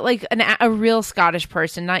 No, but like a real Scottish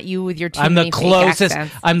person, not you with your too I'm the many fake closest.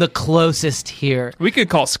 accents. I'm the closest here. We could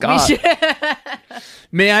call Scott. We should-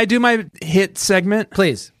 May I do my hit segment?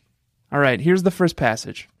 Please. All right, here's the first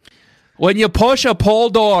passage. When you push a pull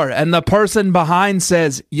door and the person behind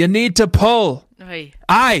says, you need to pull. Oy.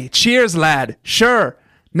 Aye, cheers, lad. Sure.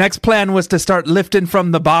 Next plan was to start lifting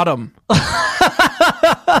from the bottom.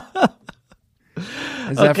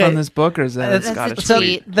 Is that Okay. from this book or is that a That's a Scottish So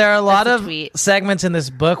tweet? tweet. there are a lot That's a of tweet. segments in this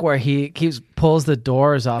book where he pulls the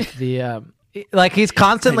doors off the like he's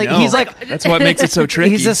constantly I know. he's like That's what makes it so tricky.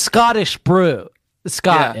 he's a Scottish brew.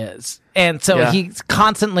 Scott Yeah. is. And so Yeah. he's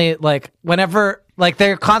constantly like whenever like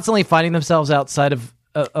they're constantly finding themselves outside of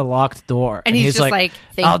a locked door. And he's just like,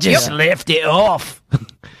 thank I'll just you. lift it off.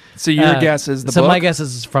 So your guess is the so book? my guess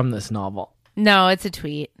is from this novel. No, it's a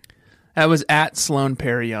tweet. That was at Sloan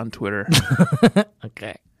Perry on Twitter.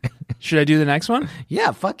 Okay. Should I do the next one?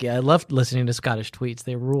 Yeah, fuck yeah. I love listening to Scottish tweets.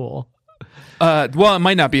 They rule. Well, it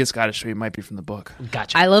might not be a Scottish tweet. It might be from the book.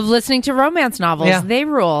 Gotcha. I love listening to romance novels. Yeah. They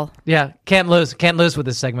rule. Yeah, can't lose. Can't lose with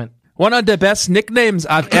this segment. One of the best nicknames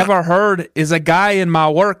I've ever heard is a guy in my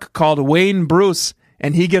work called Wayne Bruce,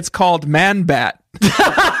 and he gets called Man Bat.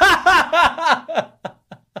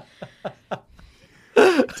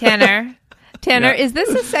 Tanner, Yeah. is this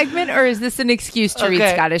a segment or is this an excuse to read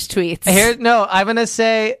Okay. Scottish tweets? Here, no, I'm gonna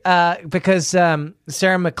say because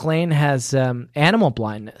Sarah MacLean has animal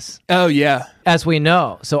blindness, Oh, yeah. as we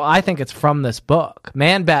know. So I think it's from this book.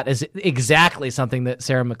 Man Bat is exactly something that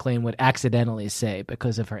Sarah MacLean would accidentally say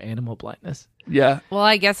because of her animal blindness. Yeah. Well,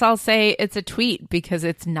 I guess I'll say it's a tweet because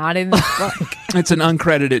it's not in this book. It's an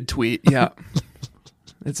uncredited tweet. Yeah.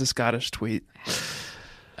 It's a Scottish tweet.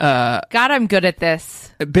 God, I'm good at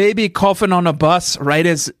this. Baby coughing on a bus right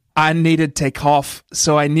as I needed to take off,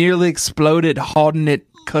 so I nearly exploded holding it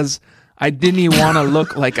because I didn't even want to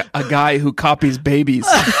look like a guy who copies babies.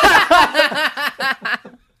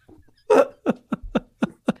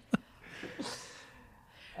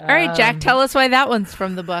 All right, Jack, tell us why that one's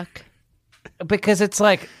from the book. Because it's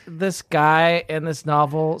like this guy in this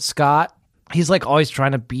novel, Scott, he's like always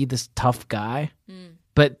trying to be this tough guy,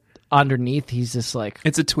 but underneath he's just like,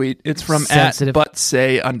 It's a tweet. It's from Sensitive.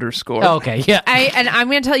 @butsay_. oh, okay, yeah. And I'm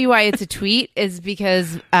going to tell you why it's a tweet is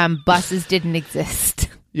because buses didn't exist.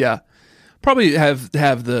 Yeah. Probably have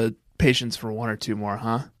the patience for one or two more,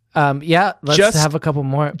 huh? Yeah, let's Just- have a couple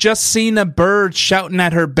more. Just seen a bird shouting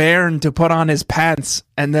at her bairn to put on his pants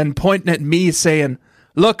and then pointing at me saying,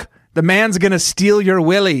 look, the man's gonna steal your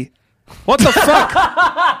willy. What the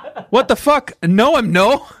fuck? What the fuck? No, I'm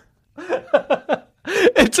no.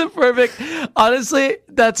 It's a perfect, honestly,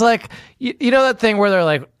 that's like, you know that thing where they're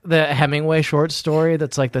like the Hemingway short story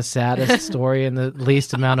that's like the saddest story in the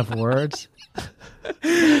least amount of words?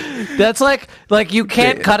 That's like you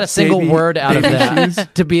can't cut a single baby- word out of baby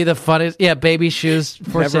that to be the funniest. Yeah, baby shoes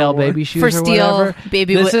for Never sale, worn. baby shoes For or steal, whatever.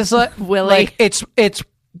 baby This wi- is like Willy. Like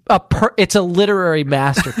it's a literary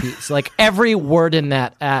masterpiece. Like every word in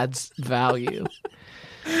that adds value,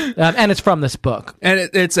 and it's from this book. And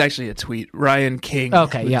it's actually a tweet. Ryan King.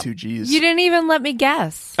 Okay, with yeah. 2 G's. You didn't even let me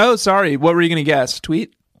guess. Oh, sorry. What were you gonna guess?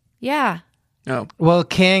 Tweet? Yeah. Oh, Well,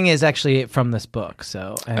 King is actually from this book,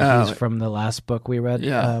 so Oh. he's from the last book we read,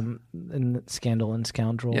 Yeah. in Scandal and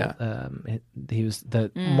Scoundrel. Yeah. He was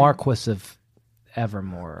the Marquis of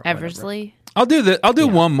Evermore. or whatever. Eversley. I'll do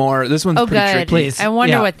one more. This one's Oh, pretty good. tricky. Please. I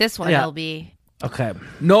wonder Yeah. what this one Yeah. will be. Okay.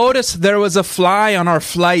 Notice there was a fly on our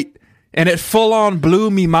flight, and it full on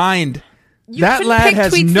blew me mind. that couldn't lad pick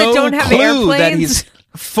has tweets that no don't have clue that airplanes? he's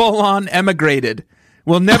full on emigrated.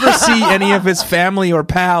 We'll never see any of his family or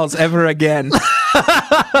pals ever again.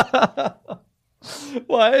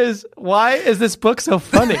 Why is this book so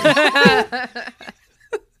funny?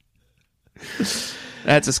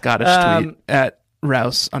 That's a Scottish tweet at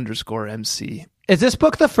Rouse_MC. Is this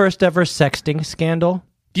book the first ever sexting scandal?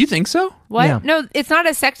 Do you think so? What? Yeah. No, it's not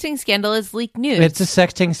a sexting scandal. It's leaked nudes. It's a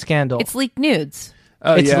sexting scandal. It's leaked nudes.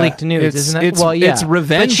 Oh, It's yeah. leaked nudes, isn't it? It's, Well, yeah. It's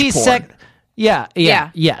revenge But she's porn, Yeah. Yeah.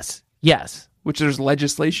 Yes. which there's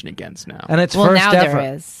legislation against now. And it's Well, first now ever.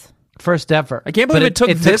 there is. First ever. I can't believe But it took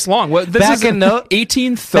this long. What, this back is in the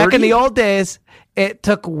 1830? Back in the old days, it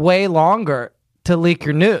took way longer to leak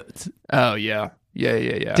your nudes, Oh, yeah.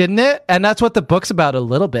 Yeah. didn't it? And that's what the book's about a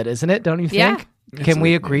little bit, isn't it? Don't you Yeah. think? Can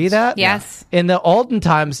we leaked agree nudes. that? Yes. In the olden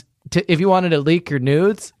times, if you wanted to leak your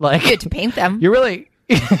nudes, like You had to paint them. you really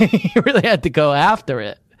had to go after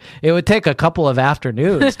it. It would take a couple of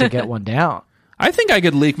afternoons to get one down. I think I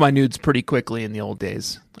could leak my nudes pretty quickly in the old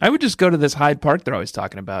days. I would just go to this Hyde Park they're always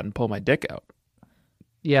talking about and pull my dick out.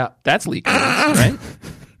 Yeah, That's leaking nudes, right?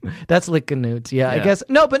 that's leaking nudes. Yeah, I Yeah. guess.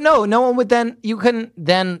 No, but no one would then. You couldn't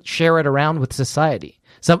then share it around with society.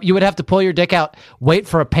 So you would have to pull your dick out, wait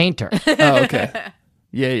for a painter. Oh, okay.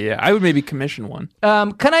 Yeah. I would maybe commission one.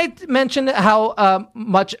 Can I mention how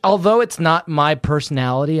much, although it's not my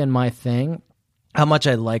personality and my thing, how much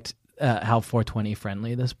I liked how 420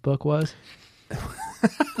 friendly this book was?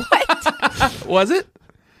 Was it?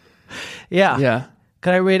 Yeah. Yeah.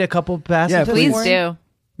 Can I read a couple passages? Yeah, Please for you? do.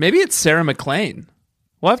 Maybe it's Sarah McLean.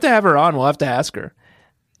 We'll have to have her on. We'll have to ask her.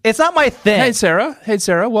 It's not my thing. Hey,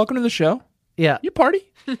 Sarah. Welcome to the show. Yeah. You party?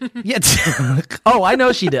 Yeah. Oh, I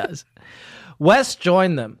know she does. Wes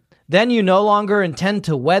joined them. Then you no longer intend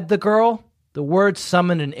to wed the girl? The words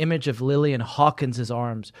summoned an image of Lillian Hawkins'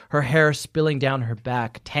 arms, her hair spilling down her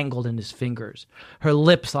back, tangled in his fingers, her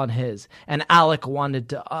lips on his, and Alec wanted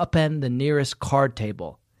to upend the nearest card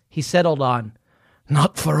table. He settled on,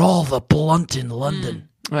 "Not for all the blunt in London."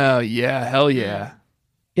 Oh, yeah. Hell yeah.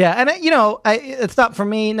 Yeah, and it's not for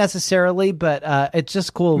me necessarily, but it's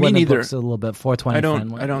just cool Me when the neither. book's a little bit 420 I don't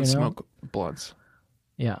friendly. you know? smoke blunts.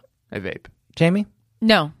 Yeah. I vape. Jamie?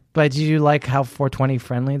 No. But did you like how 420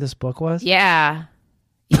 friendly this book was? Yeah.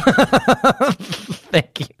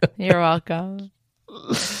 Thank you. You're welcome.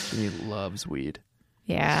 She loves weed.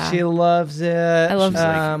 Yeah. She loves it. I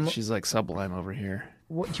love She's like Sublime over here.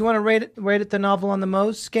 Do you want to rate it the novel on the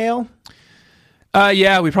Mose scale?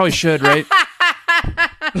 Yeah, we probably should, right?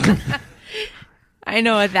 I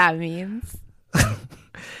know what that means.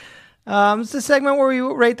 It's a segment where we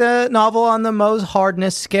rate the novel on the Mose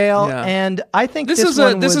hardness scale, Yeah. and I think This is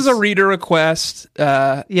a reader request.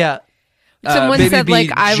 Yeah. Someone Baby said, B. like,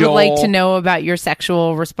 I would like to Joel. know about your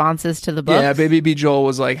sexual responses to the book. Yeah, Baby B. Joel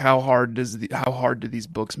was like, how hard do these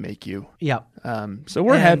books make you? Yeah. So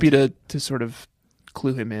we're And- happy to sort of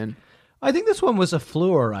clue him in. I think this one was a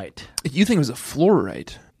fluorite. You think it was a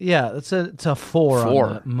fluorite? Yeah, it's a 4 4.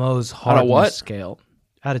 on the Mose Out of hardness what? scale.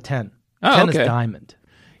 Out of 10. Oh, 10 okay. is diamond.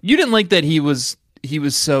 You didn't like that he was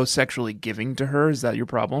so sexually giving to her? Is that your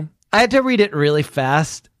problem? I had to read it really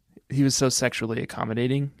fast. He was so sexually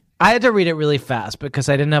accommodating? I had to read it really fast because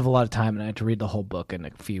I didn't have a lot of time and I had to read the whole book in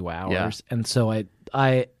a few hours. And so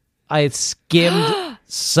I skimmed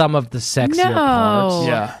some of the sexier No. parts.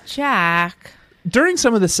 Yeah. Jack. During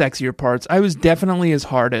some of the sexier parts, I was definitely as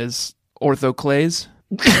hard as Orthoclase,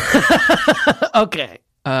 Okay.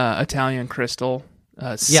 Italian Crystal,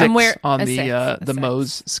 6 Somewhere- on a the 6, a the 6.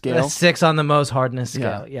 Mose A scale. 6 on the Mose hardness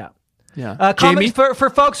scale. Yeah. Yeah. Common, Jamie? for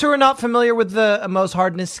folks who are not familiar with the Mose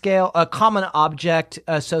hardness scale, a common object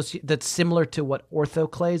that's similar to what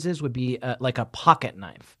orthoclase is would be like a pocket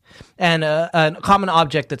knife. And a common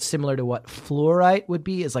object that's similar to what fluorite would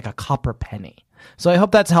be is like a copper penny. So I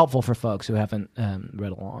hope that's helpful for folks who haven't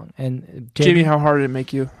read along. And Jamie, how hard did it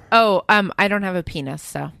make you? Oh, I don't have a penis,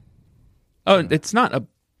 so. Oh, it's not a.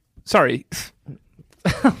 Sorry,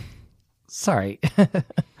 Sorry.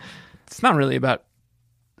 it's not really about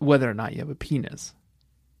whether or not you have a penis.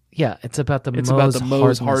 Yeah, it's about the It's Mose about the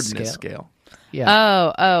Mose hardness hardness scale. scale.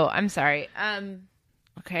 Yeah. Oh, I'm sorry.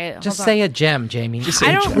 Okay. Just hold on. say a gem, Jamie.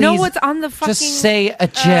 I don't know Please, what's on the fucking. Just say a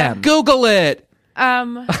gem. Google it.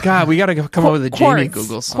 God, we got to come up with a Jamie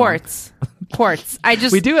Google song. Quartz. I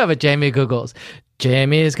just. We do have a Jamie Googles.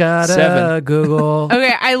 Jamie's got a 7. Google.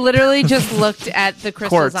 Okay, I literally just looked at the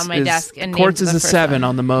crystals on my desk and Quartz named is the a first 7 one.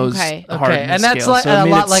 on the Mose Okay. hardness Okay, and that's scale. like, So it a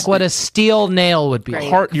made lot it like what a steel nail would be.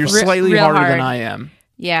 Great. You're Re- slightly real harder hard. than I am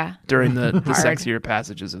Yeah. during the Hard. sexier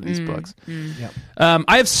passages of these books. Yep.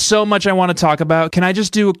 I have so much I want to talk about. Can I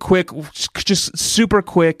just do a quick, just super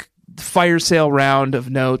quick fire sale round of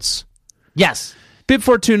notes? Yes. Bib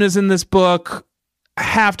Fortuna's in this book.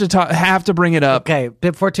 have to bring it up. Okay,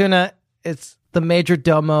 Bib Fortuna, it's the major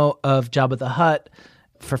domo of Jabba the Hutt.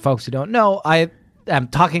 For folks who don't know, I am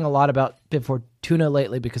talking a lot about Bib Fortuna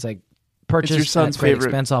lately because I purchased It's your son's at great favorite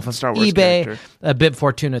expense off of Star Wars eBay character. a Bib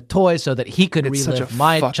Fortuna toy so that he could It's such a relive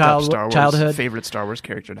my fucked up Star Wars childhood. favorite Star Wars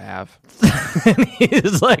character to have.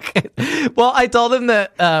 He's like, well, I told him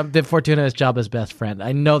that Bib Fortuna is Jabba's best friend.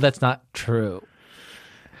 I know that's not true.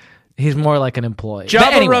 He's more like an employee.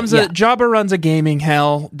 But anyway, Jabba runs a gaming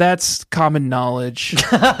hell. That's common knowledge.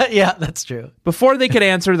 yeah, that's true. Before they could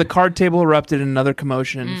answer, the card table erupted in another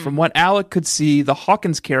commotion. From what Alec could see, the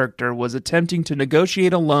Hawkins character was attempting to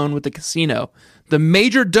negotiate a loan with the casino. The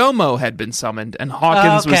major domo had been summoned, and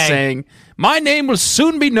Hawkins was saying, "My name will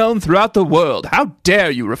soon be known throughout the world. How dare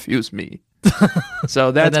you refuse me?"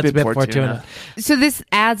 So that's Bib Fortuna. So this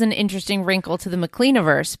adds an interesting wrinkle to the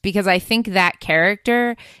McLeanaverse because I think that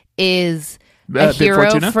character is a Bib hero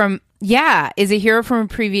Fortuna? from a hero from a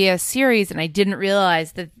previous series, and I didn't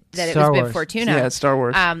realize that it Star was Bib Wars. Fortuna. Yeah, Star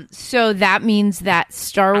Wars. So that means that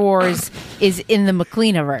Star Wars is in the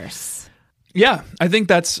McLeanaverse. Yeah, I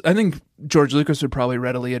think George Lucas would probably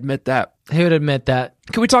readily admit that. He would admit that.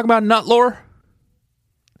 Can we talk about nut lore?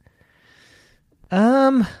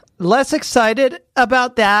 Less excited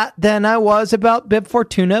about that than I was about Bib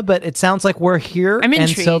Fortuna, but it sounds like we're here. I'm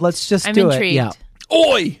intrigued. And so let's just I'm do intrigued. it. Yeah.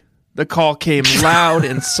 Oi! The call came loud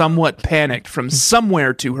and somewhat panicked from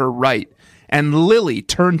somewhere to her right, and Lily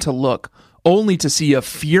turned to look, only to see a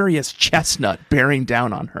furious chestnut bearing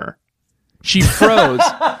down on her. She froze,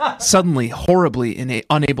 suddenly horribly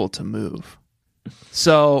unable to move.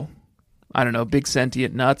 So, I don't know, big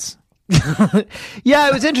sentient nuts. Yeah,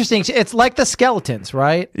 it was interesting. It's like the skeletons,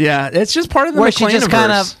 right? Yeah, it's just part of the Where she just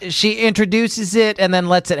kind McLeanaverse. of she introduces it and then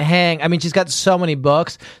lets it hang. I mean, she's got so many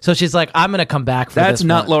books, so she's like, "I'm going to come back for That's this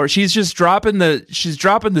nut one." lore. She's just dropping the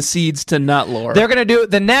seeds to nut lore. They're going to do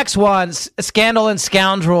the next one. Scandal and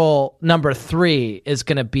Scoundrel number 3 is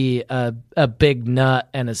going to be a big nut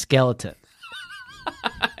and a skeleton.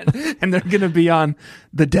 and they're going to be on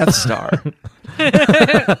the Death Star.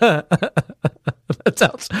 That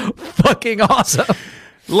sounds fucking awesome.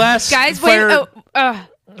 Guys, wait.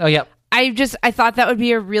 Oh, yeah. I thought that would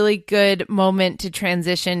be a really good moment to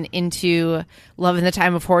transition into Love in the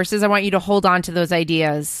Time of Horses. I want you to hold on to those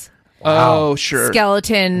ideas. Oh, sure.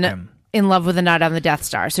 Skeleton in love with a nut on the Death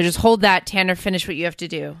Star. So just hold that, Tanner. Finish what you have to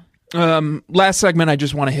do. Last segment I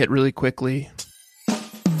just want to hit really quickly.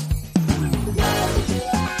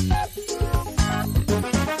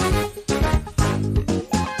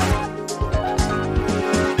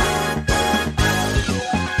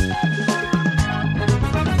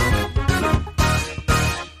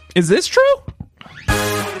 Is this true?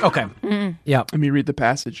 Okay. Yeah. Let me read the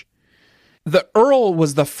passage. The Earl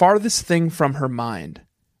was the farthest thing from her mind.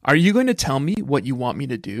 Are you going to tell me what you want me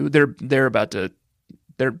to do? They're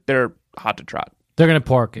hot to trot. They're going to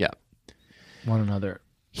pork Yeah. one another.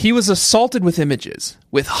 He was assaulted with images,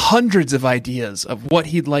 with hundreds of ideas of what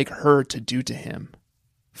he'd like her to do to him,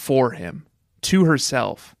 for him, to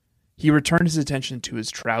herself. He returned his attention to his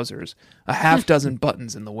trousers, a half dozen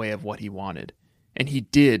buttons in the way of what he wanted. And he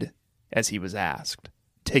did as he was asked.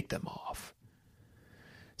 Take them off.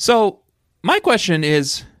 So, my question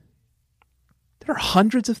is, there are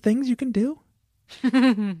hundreds of things you can do?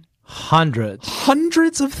 Hundreds.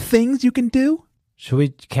 Hundreds of things you can do? Should we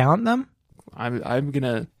count them? I'm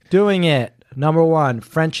gonna... Doing it. Number 1,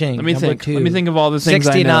 Frenching. Let me Number think. 2, Let me think of all the things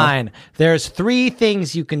 69. I know. There's 3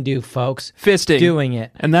 things you can do, folks. Fisting. Doing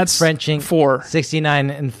it. And that's Frenching. 4. 69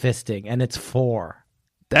 and fisting. And it's 4.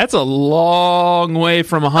 That's a long way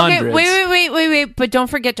from hundreds. Okay, wait. But don't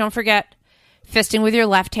forget. Fisting with your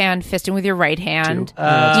left hand, fisting with your right hand. 2.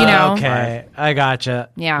 You know. Okay. I gotcha.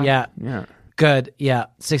 Yeah. Yeah. Good. Yeah.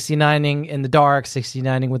 69ing in the dark,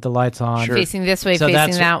 69ing with the lights on. Sure. Facing this way, So facing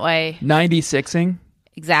that's- that way. 96ing.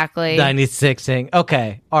 Exactly. 96ing.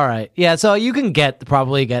 Okay. All right. Yeah. So you can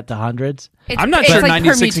probably get to hundreds. It's- I'm not it's sure like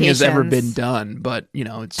 96ing has ever permutations. been done, but, you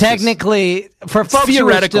know, it's Technically, for folks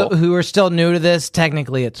theoretical. who are still new to this,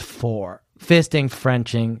 technically it's 4. Fisting,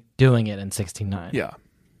 Frenching, doing it in 69. Just, yeah.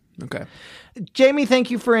 Okay. Jamie,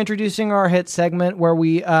 thank you for introducing our hit segment where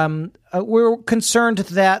we're concerned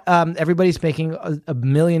that everybody's making $1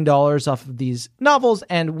 million off of these novels,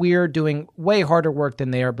 and we're doing way harder work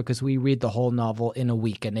than they are because we read the whole novel in a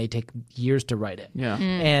week, and they take years to write it. Yeah.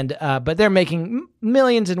 And but they're making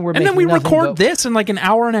millions, and we're And making then we nothing record but- this in like an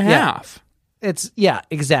hour and a half. It's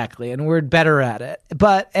exactly, and we're better at it.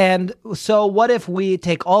 And so what if we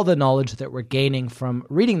take all the knowledge that we're gaining from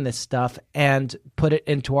reading this stuff and put it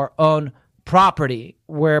into our own property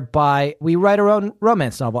whereby we write our own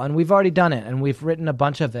romance novel, and we've already done it, and we've written a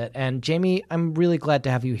bunch of it. And Jamie, I'm really glad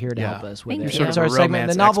to have you here to help us with Thank it. you. It's Sort our of a segment.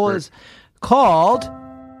 The romance novel expert. is called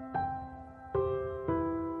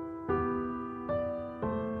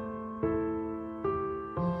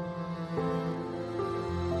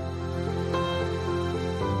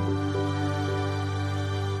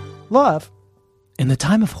Love in the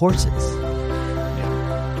Time of Horses.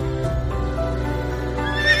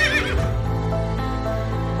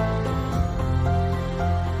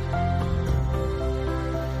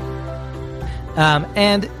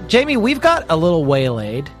 And Jamie, we've got a little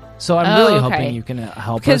waylaid, so I'm really okay. hoping you can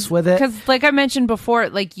help us with it. Because, like I mentioned before,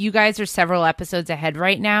 like you guys are several episodes ahead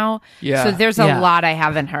right now. Yeah. So there's a Yeah. lot I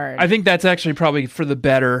haven't heard. I think that's actually probably for the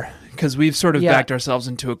better because we've sort of Yeah. backed ourselves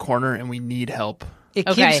into a corner and we need help. It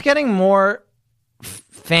Okay. keeps getting more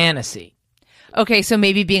fantasy. Okay, so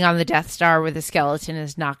maybe being on the Death Star with a skeleton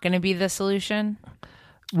is not going to be the solution.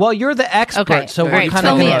 Well, you're the expert, Okay. so All we're right, kind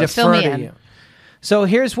fill of me going to in, fill defer me to in. you. So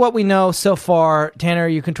here's what we know so far. Tanner,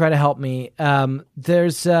 you can try to help me.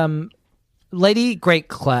 There's Lady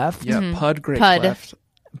Greatcleft. Yeah, Pud Great Pud. Cleft.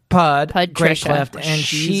 Pud Trisha. Greatcleft, and She's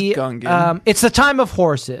she Gungan. it's the Time of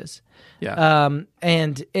Horses. Yeah.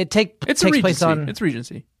 And it it's takes a Regency. place on It's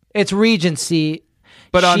Regency. it's Regency.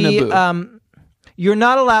 But on She, Naboo. You're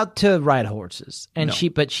not allowed to ride horses, and No.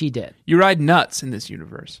 she did You ride nuts in this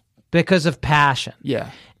universe. because of passion.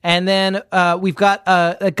 Yeah. And then we've got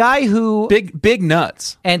a guy who, Big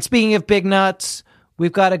nuts. and speaking of big nuts,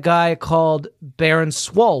 we've got a guy called Baron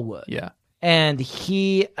Swalwood, Yeah. and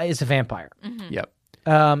he is a vampire. Yep.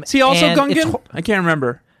 Is Is he also Gungan? I can't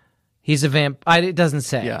remember. He's a vamp. It doesn't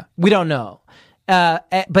say. Yeah. We don't know. But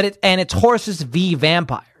it's horses v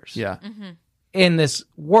vampires. Yeah. In this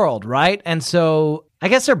world, right? And so I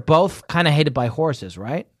guess they're both kind of hated by horses,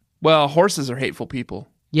 right? Well, horses are hateful people.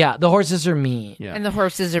 Yeah, the horses are mean. Yeah. And the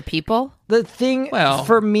horses are people? The thing Well,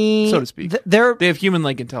 for me, so to speak. they're. They have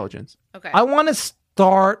human-like intelligence. Okay. I want to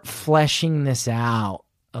start fleshing this out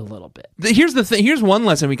a little bit. Here's the thing. Here's one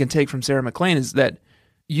lesson we can take from Sarah McLean is that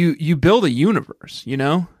you build a universe, you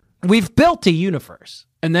know? We've built a universe.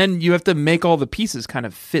 And then you have to make all the pieces kind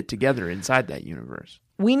of fit together inside that universe.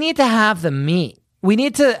 We need to have the meat. We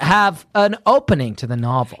need to have an opening to the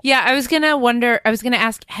novel. Yeah, I was going to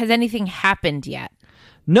ask, has anything happened yet?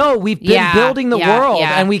 No, we've been Yeah, building the yeah, world,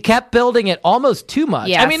 yeah. and we kept building it almost too much.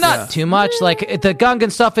 Yes. I mean, not too much. Like the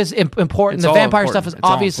Gungan stuff is important. It's The all vampire important. stuff is It's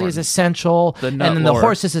all obviously is important. essential. The And nut then the lore.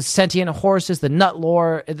 horses is sentient horses. The nut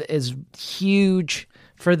lore is huge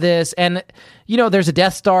for this. And there's a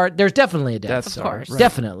Death Star. There's definitely a Death Death Star. Star, right.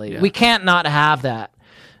 Definitely, Yeah. we can't not have that.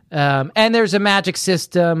 And there's a magic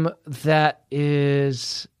system that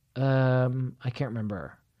is I can't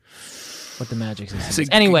remember what the magic system Is is.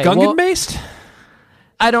 it Anyway, Gungan based?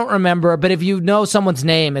 I don't remember, but if you know someone's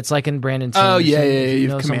name, it's like in Brandon. Oh Sanderson, yeah. if you You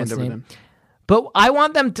know have command someone's over name. them. But I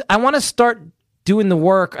want to start doing the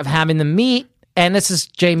work of having the meat. And this is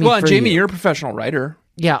Jamie. Well, and for Jamie, you. you're a professional writer.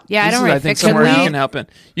 Yeah. Yeah, I This don't is, write I think fiction somewhere Can you we- can help in.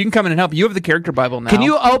 You can come in and help. You have the character Bible now. Can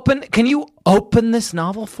you open this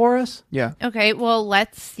novel for us? Yeah. Okay, well,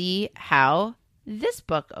 let's see how this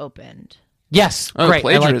book opened. Yes. Oh, Great. I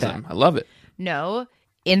like plagiarism. that. I love it. No,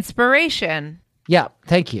 inspiration. Yeah.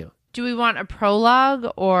 Thank you. Do we want a prologue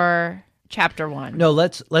or chapter 1? No,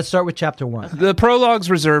 let's start with chapter 1. The prologue's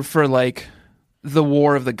reserved for like the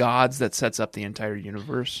War of the Gods that sets up the entire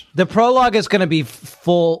universe. The prologue is going to be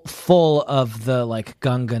full of the like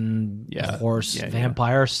Gungan horse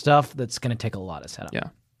vampire stuff. That's going to take a lot of setup. Yeah.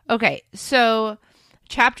 Okay, so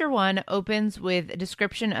chapter 1 opens with a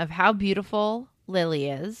description of how beautiful Lily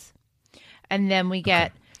is. And then we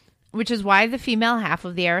get, which is why the female half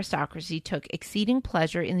of the aristocracy took exceeding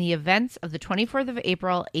pleasure in the events of the 24th of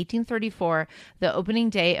April, 1834, the opening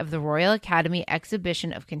day of the Royal Academy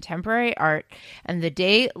Exhibition of Contemporary Art, and the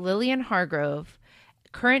day Lillian Hargrove,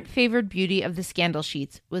 current favored beauty of the scandal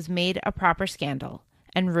sheets, was made a proper scandal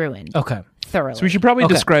and ruined Okay. thoroughly. So we should probably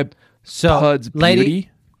Okay. describe So, Pud's Lady, beauty.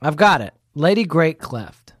 I've got it. Lady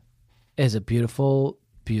Greatcleft is a beautiful,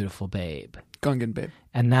 beautiful babe. Gungan babe.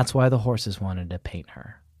 And that's why the horses wanted to paint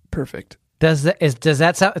her. Perfect. Does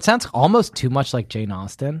that sound? It sounds almost too much like Jane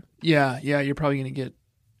Austen. Yeah. You're probably going to get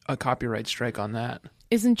a copyright strike on that.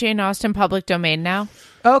 Isn't Jane Austen public domain now?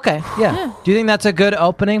 Okay, yeah. Do you think that's a good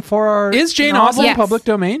opening for our? Is Jane novel? Austen Yes. public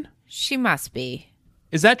domain? She must be.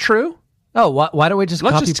 Is that true? Oh, why don't we just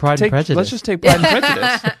copy Pride and Prejudice? Let's just take Pride and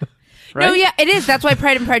Prejudice. Right? No, yeah, it is. That's why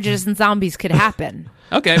Pride and Prejudice and zombies could happen.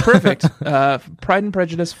 Okay, perfect. Pride and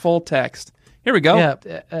Prejudice full text. Here we go. Yeah,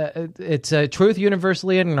 it's a truth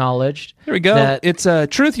universally acknowledged. Here we go. that- It's a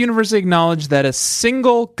truth universally acknowledged that a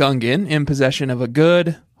single Gungan in possession of a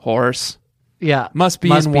good horse Yeah. Must be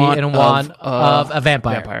in want of a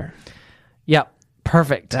vampire. Yep.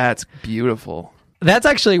 Perfect. That's beautiful. That's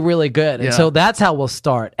actually really good. And Yeah. so that's how we'll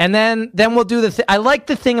start. And then we'll do I like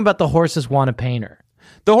the thing about the horses want to paint her.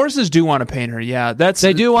 The horses do want to paint her. Yeah,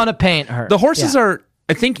 They do want to paint her. The horses Yeah. are,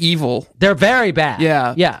 I think, evil. They're very bad.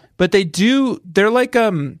 Yeah, Yeah. But they're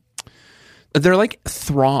like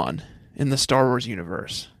Thrawn in the Star Wars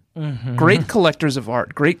universe. Mm-hmm. Great collectors of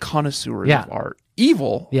art, great connoisseurs Yeah. of art.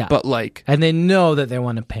 Evil, Yeah. but like, And they know that they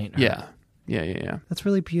want to paint her. yeah. That's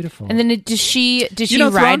really beautiful. And then does she know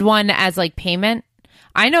ride Thrawn? one as like payment?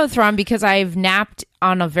 I know Thrawn because I've napped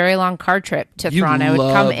on a very long car trip to You Thrawn. I would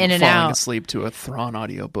love come in and falling out. asleep to a Thrawn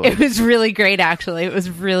audiobook. It was really great, actually. It was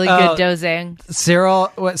really good dozing.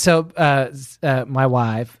 Cyril, my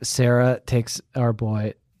wife, Sarah, takes our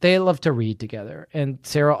boy. They love to read together. And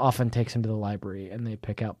Sarah often takes him to the library and they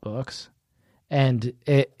pick out books. And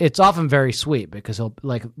it's often very sweet because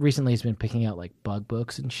recently he's been picking out like bug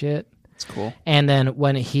books and shit. It's cool. And then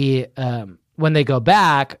when they go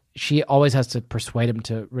back, she always has to persuade him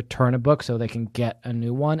to return a book so they can get a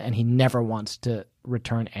new one. And he never wants to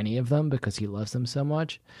return any of them because he loves them so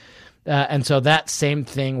much. And so that same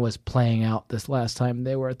thing was playing out this last time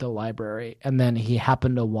they were at the library. And then he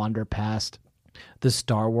happened to wander past the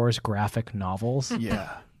Star Wars graphic novels. Yeah.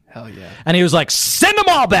 Hell yeah. And he was like, send them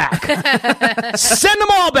all back. Send them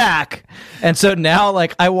all back. And so now,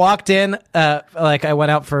 I walked in, I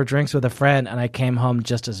went out for drinks with a friend and I came home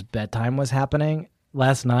just as bedtime was happening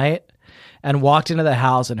last night and walked into the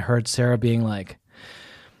house and heard Sarah being like,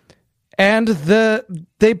 and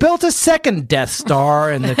they built a second Death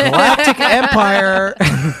Star in the Galactic Empire.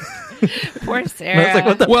 Poor Sarah. I was like,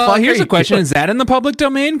 what the Well, fuck here's are a you question. doing? Is that in the public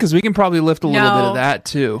domain? Because we can probably lift a little bit No. of that,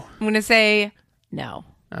 too. I'm going to say no.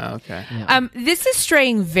 Oh, okay. This is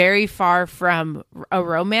straying very far from a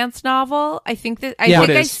romance novel. I think Yeah. I It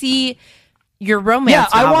is. see your romance Yeah,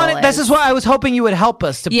 I novel wanted. This is why I was hoping you would help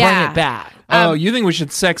us to bring Yeah. it back. Oh, you think we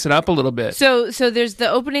should sex it up a little bit? So there's the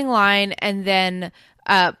opening line, and then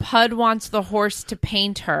Pud wants the horse to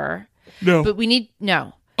paint her. No. But we need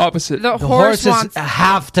no. Opposite. The The horse horses wants,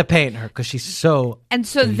 have to paint her because she's so. and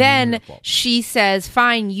so then beautiful. she says,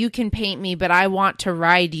 "Fine, you can paint me, but I want to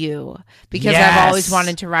ride you because Yes. I've always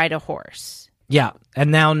wanted to ride a horse." Yeah, and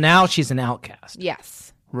now she's an outcast.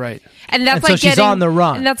 Yes. Right. And that's And so like she's on the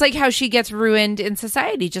run. And that's like how she gets ruined in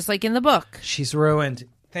society, just like in the book. She's ruined.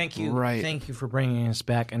 Thank you. Right. Thank you for bringing us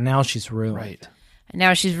back. And now she's ruined. Right. And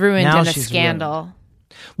now she's ruined Now in a she's scandal.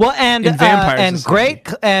 Well, and In vampire and society.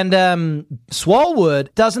 great and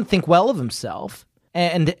Swalwood doesn't think well of himself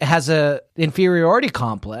and has a inferiority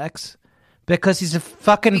complex because he's a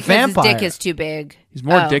fucking Because vampire. his dick is too big. He's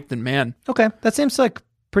more Oh. dick than man. Okay, that seems like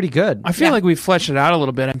pretty good. I feel Yeah. like we fleshed it out a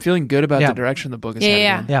little bit. I'm feeling good about Yeah. the direction the book is Yeah, headed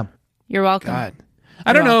yeah. in. Yeah. You're welcome. God.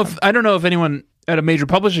 I don't know if anyone at a major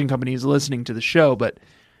publishing company is listening to the show, but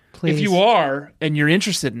Please. if you are and you're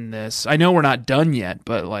interested in this, I know we're not done yet,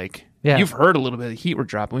 but Yeah. you've heard a little bit of the heat we're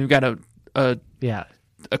dropping. We've got a Yeah.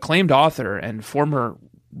 acclaimed author and former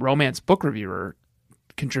romance book reviewer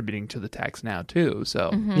contributing to the text now too. So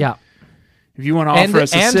Yeah. if you want to And, offer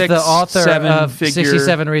us a and six, the author of 7-figure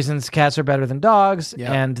 67 Reasons Cats Are Better Than Dogs,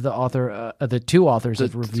 Yeah. and the author, the two authors the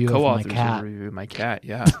of Review of My co-authors of Cat. Review of My Cat,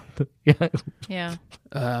 yeah. Yeah. Yeah.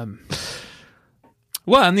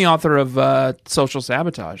 Well, and the author of Social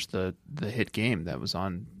Sabotage, the hit game that was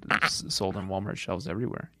sold on Walmart shelves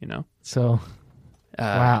everywhere. You know, So,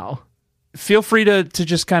 wow. feel free to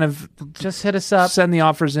just kind of Just hit us up. send the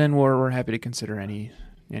offers in. We're happy to consider any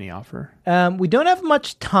offer. We don't have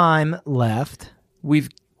much time left. We've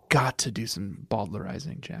got to do some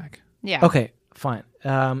baldlerizing, Jack. Yeah. Okay, fine.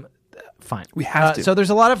 Fine. We have to. So there's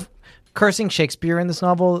a lot of cursing Shakespeare in this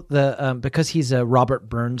novel. Because he's a Robert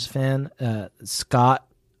Burns fan, Scott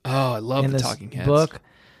Oh, I love in the this Talking Heads book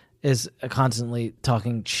is constantly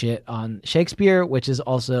talking shit on Shakespeare, which is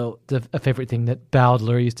also a favorite thing that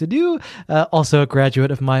Bowdler used to do. Also a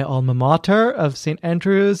graduate of my alma mater of St.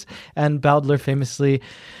 Andrews, and Bowdler famously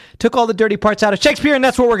took all the dirty parts out of Shakespeare, and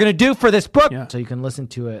that's what we're going to do for this book. Yeah. So you can listen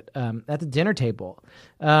to it at the dinner table.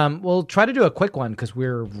 We'll try to do a quick one because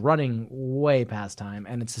we're running way past time,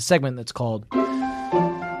 and it's a segment that's called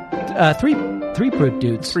Three Prude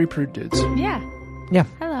Dudes. Three Prude Dudes. Yeah. Yeah.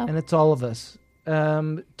 Hello. And it's all of us.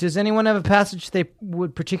 Does anyone have a passage they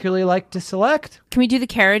would particularly like to select? Can we do the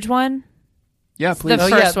carriage one? Yeah, please. the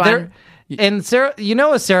first one. And Sarah,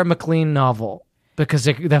 a Sarah McLean novel because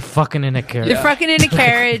they're fucking in a carriage. They're fucking in a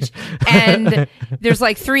carriage, and there's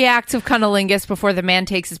like 3 acts of cunnilingus before the man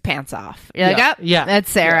takes his pants off. You're like, Yeah. oh, Yeah. that's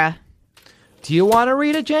Sarah. Do you want to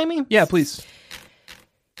read it, Jamie? Yeah, please.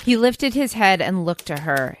 He lifted his head and looked to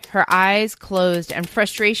her, her eyes closed and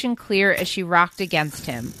frustration clear as she rocked against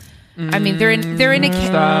him. I mean, they're in a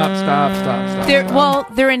Stop.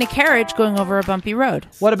 they're in a carriage going over a bumpy road.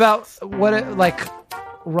 What about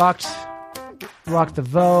rocked the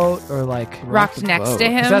vote or like Rocked next to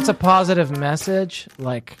him. 'cause that's a positive message.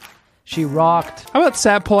 Like she rocked. How about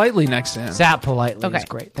sat politely next to him? Sat politely Okay. is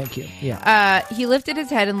great. Thank you. Yeah. He lifted his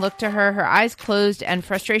head and looked to her, her eyes closed and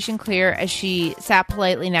frustration clear as she sat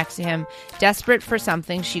politely next to him, desperate for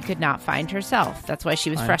something she could not find herself. That's why she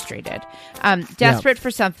was frustrated. Desperate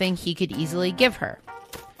for something he could easily give her,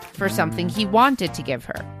 for something he wanted to give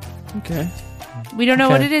her. Okay. We don't know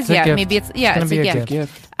Okay. what it is It's a yet. gift. Maybe it's It's gonna a be a gift.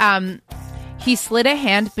 Gift. He slid a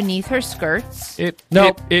hand beneath her skirts.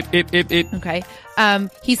 Nope. Okay.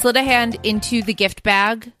 He slid a hand into the gift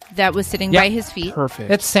bag that was sitting Yep. by his feet.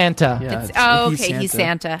 Perfect. It's Santa. Yeah, He's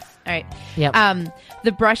Santa. All right. Yep.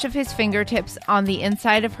 The brush of his fingertips on the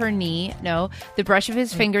inside of her knee. No, the brush of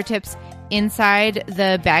his fingertips inside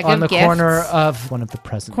the bag On of the gifts. corner of one of the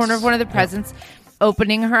presents. Corner of one of the presents,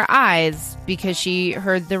 opening her eyes because she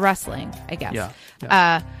heard the rustling, I guess.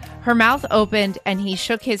 Yeah. Her mouth opened and he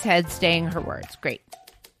shook his head, staying her words. Great.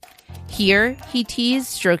 Here, he teased,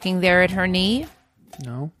 stroking there at her knee.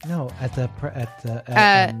 No. No, at the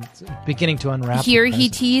beginning to unwrap. Here, the he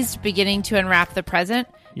present. teased, beginning to unwrap the present.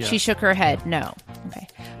 Yeah. She shook her head. No. Okay.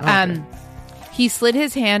 He slid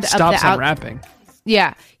his hand up Stops the out. unwrapping.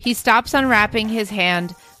 Yeah. He stops unwrapping his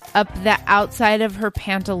hand up the outside of her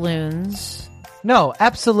pantaloons. No,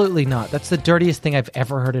 absolutely not. That's the dirtiest thing I've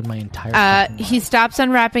ever heard in my entire fucking life. He stops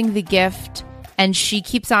unwrapping the gift, and she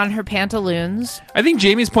keeps on her pantaloons. I think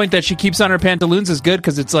Jamie's point that she keeps on her pantaloons is good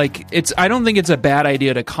because it's like I don't think it's a bad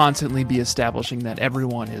idea to constantly be establishing that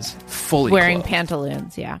everyone is fully Wearing clothed.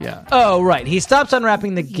 pantaloons, yeah. Yeah. Oh, right. He stops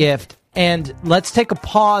unwrapping the gift, and let's take a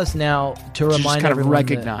pause now to just remind kind of everyone that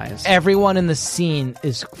recognize. everyone in the scene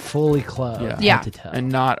is fully clothed. Yeah. Yeah. head to toe. And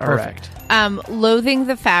not Perfect. erect. Loathing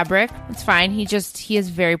the fabric. It's fine. He has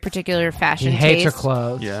very particular fashion He hates her taste.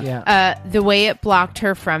 clothes. Yeah. Yeah. The way it blocked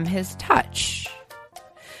her from his touch.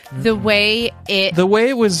 The way it. The way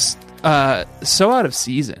it was so out of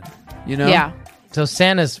season, you know? Yeah. So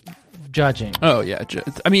Santa's judging. Oh, yeah.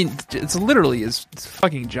 I mean, it's literally his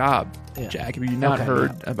fucking job, Yeah. Jack. Have you not Okay,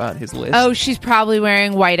 heard about his list? Oh, she's probably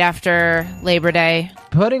wearing white after Labor Day.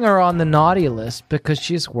 Putting her on the naughty list because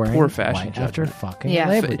she's wearing Poor fashion white after judgment. fucking Yeah.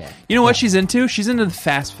 Labor Day. You know what Yeah. she's into? She's into the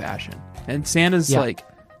fast fashion. And Santa's Yeah. like,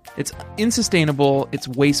 it's unsustainable. It's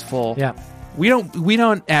wasteful. Yeah. We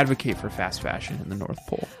don't advocate for fast fashion in the North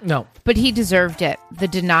Pole. No. But he deserved it. The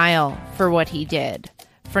denial for what he did,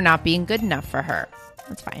 for not being good enough for her.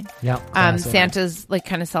 That's fine. Yeah. classic. Santa's like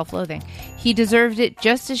kind of self-loathing. He deserved it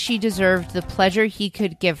just as she deserved the pleasure he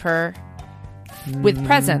could give her with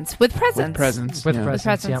presents. With presents. Presents. With yeah.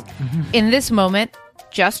 presents. presents. Yeah. In this moment,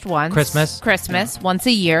 just once. Christmas. Once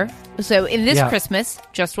a year. So in this Yeah. Christmas,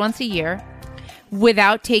 just once a year,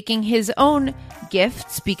 without taking his own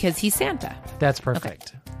gifts because he's Santa. That's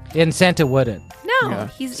perfect. And Santa wouldn't. No, Yeah.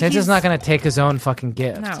 he's Santa's not going to take his own fucking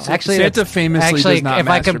gift. No. Actually, Santa that's- famously actually, does not if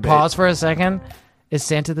I can masturbate. pause for a second, is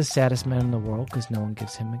Santa the saddest man in the world because no one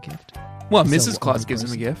gives him a gift? Well, So Mrs. Claus one gives him a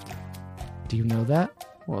person. gift. Do you know that?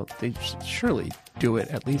 Well, they surely do it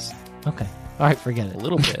at least Okay. All right, forget a it.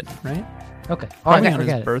 little bit, right? Okay. All right, Probably on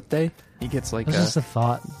forget his it. birthday, he gets like It was just a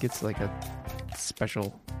thought. a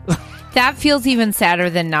special. That feels even sadder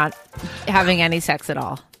than not having any sex at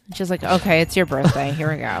all. Just like, okay, it's your birthday. Here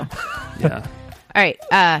we go. Yeah. All right.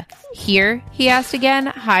 Here, he asked again,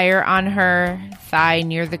 higher on her thigh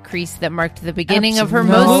near the crease that marked the beginning of her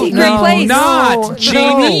No, most secret no, place. Not,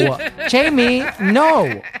 Jamie. No. Jamie,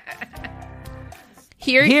 no.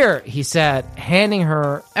 Here, Here, he said, handing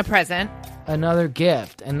her a present. another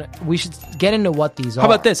gift. And we should get into what these are. How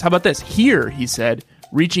about this? How about this? Here, he said,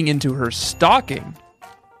 reaching into her stocking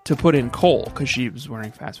to put in coal because she was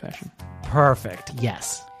wearing fast fashion. Perfect.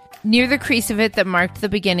 Yes. Near the crease of it that marked the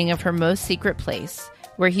beginning of her most secret place,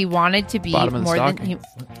 where he wanted to be Bottom of the more than stocking. he.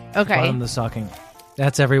 Okay. Bottom of the stocking.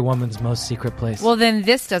 That's every woman's most secret place. Well, then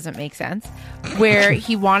this doesn't make sense. Where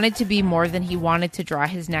he wanted to be more than he wanted to draw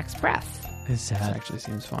his next breath. It's That sad. actually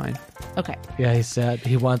seems fine. Okay. Yeah, he's sad.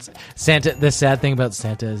 He wants Santa. The sad thing about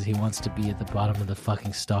Santa is he wants to be at the bottom of the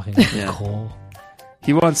fucking stocking with Yeah. coal.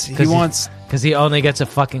 He wants Because he only gets a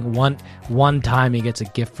fucking one time he gets a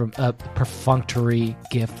gift from a perfunctory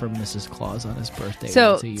gift from Mrs. Claus on his birthday.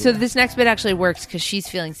 So, once a year. so this next bit actually works because she's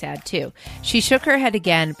feeling sad too. She shook her head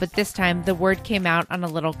again, but this time the word came out on a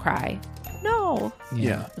little cry. No.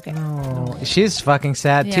 Yeah. Okay. No, she's fucking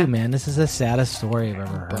sad Yeah. too, man. This is the saddest story I've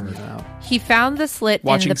ever Bummed heard. out. He found the slit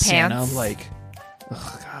Watching in the pants. Santa like,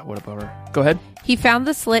 ugh, God, what a bummer. Go ahead. He found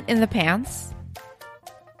the slit in the pants.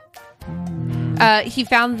 He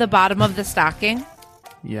found the bottom of the stocking.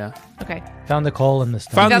 Yeah. Okay. Found the coal in the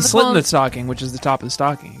stuff. Found the found the slit in clone- the stocking, which is the top of the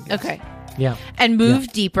stocking. I guess. Okay. Yeah. And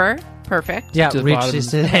moved deeper. Perfect. Yeah, To the reached bottom.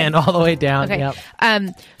 his hand all the way down. Okay.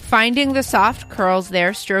 Yep. Finding the soft curls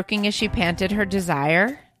there, stroking as she panted her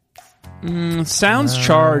desire. Sounds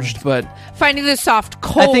charged, but Finding the soft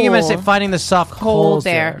coal. I think you're going to say finding the soft coal coals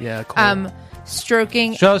there. yeah, cool.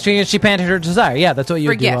 Stroking. So she panted her desire. Yeah, that's what you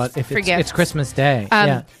For would do gifts, if for it's gifts. Christmas Day.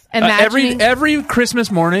 Yeah. Imagining. every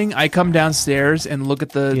Christmas morning, I come downstairs and look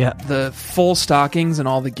at Yeah. the full stockings and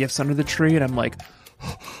all the gifts under the tree, and I'm like,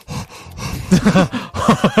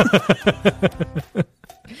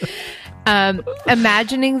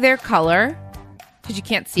 Imagining their color, because you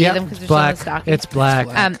can't see Yep, them because it's they're black. still in the stocking. It's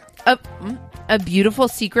black. A beautiful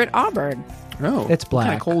secret auburn. no, It's What black.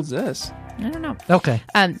 kind of cold is this? I don't know. Okay.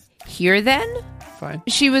 Here then, Fine.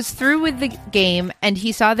 she was through with the game, and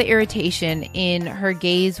he saw the irritation in her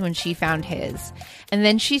gaze when she found his. And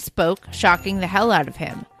then she spoke, shocking the hell out of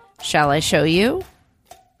him. Shall I show you?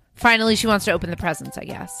 Finally, she wants to open the presents, I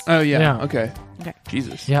guess. Oh yeah. Yeah. Okay. Okay.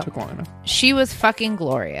 Jesus. Yep. Took long enough. She was fucking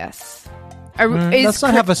glorious. let's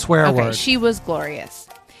not have a swear okay, word. She was glorious.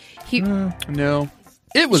 He, No,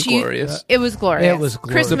 it was glorious. It was glorious. It was glorious.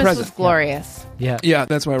 The Christmas present, was glorious. Yeah. Yeah,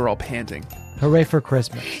 that's why we're all panting. Hooray for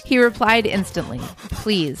Christmas. He replied instantly,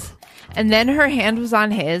 please. And then her hand was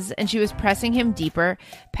on his, and she was pressing him deeper,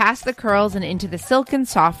 past the curls and into the silken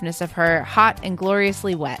softness of her, hot and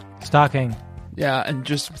gloriously wet. Stocking. Yeah, and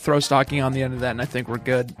just throw stocking on the end of that, and I think we're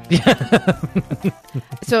good.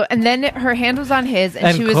 So, and then her hand was on his, and,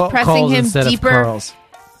 And she was pressing coals him instead of deeper, curls.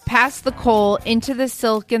 past the coal, into the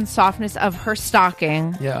silken softness of her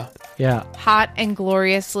stocking, Yeah. Yeah. hot and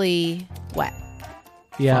gloriously wet.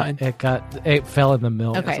 Yeah. Fine. It fell in the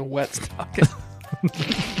milk. Okay. It's a wet stocking.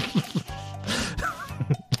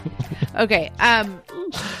 Okay.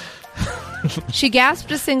 She gasped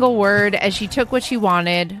a single word as she took what she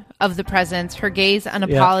wanted of the presents, her gaze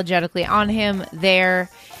unapologetically on him there.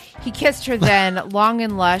 He kissed her then, long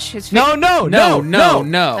and lush. His No, no, No, no, no,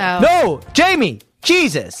 no. Oh. No, Jamie,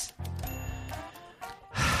 Jesus.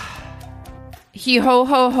 He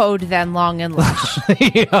ho-ho-hoed then, long and lush. That's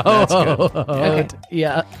good. Okay.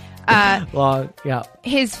 Yeah. Long. Yeah.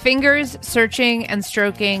 His fingers searching and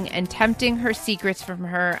stroking and tempting her secrets from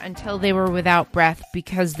her until they were without breath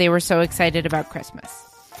because they were so excited about Christmas.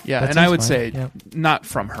 Yeah, That and I seems would fine. say Yeah. not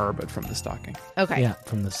from her, but from the stocking. Okay. Yeah.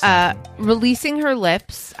 From the Releasing her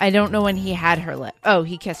lips. I don't know when he had her lip. Oh,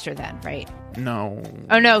 he kissed her then, right? No.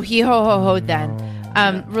 Oh, no, he ho-ho-hoed then.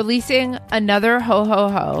 Releasing another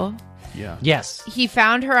ho-ho-ho. Yeah. Yes. He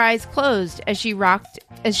found her eyes closed as she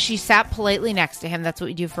sat politely next to him. That's what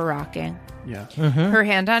we do for rocking. Yeah. Her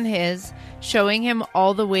hand on his, showing him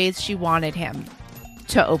all the ways she wanted him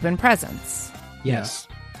to open presents. Yes.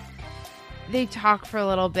 They talk for a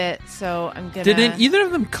little bit, so I'm gonna... Did either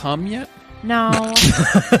of them come yet? No.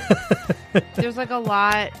 There's like a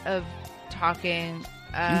lot of talking.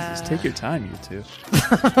 Jesus, take your time, you two.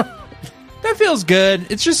 That feels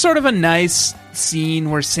good. It's just sort of a nice scene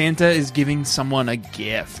where Santa is giving someone a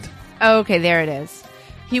gift. Oh, okay, there it is.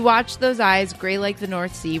 He watched those eyes, gray like the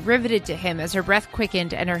North Sea, riveted to him as her breath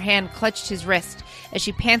quickened and her hand clutched his wrist as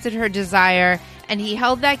she panted her desire, and he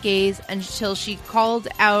held that gaze until she called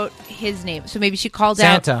out his name. So maybe she called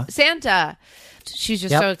Santa. out Santa. She's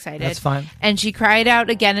just Yep, so excited. that's fine. And she cried out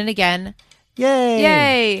again and again, Yay.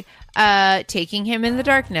 Yay! Taking him in the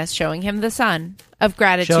darkness, showing him the sun of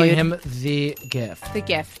gratitude. Showing him the gift. the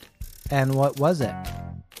gift. And what was it?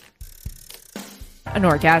 An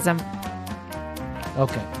orgasm.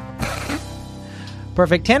 Okay.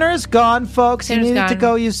 Perfect. Tanner is gone, folks. Tanner's he needed to gone.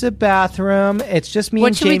 go use the bathroom. It's just me What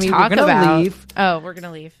and should Jamie. we talk We're gonna about? leave. Oh, we're going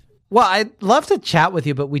to leave. Well, I'd love to chat with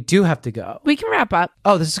you, but we do have to go. We can wrap up.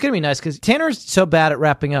 Oh, this is going to be nice because Tanner's so bad at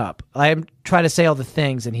wrapping up. I'm trying to say all the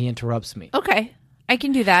things and he interrupts me. Okay. I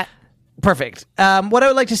can do that. Perfect. What I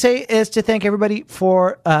would like to say is to thank everybody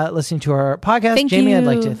for listening to our podcast. Thank Jamie, you. I'd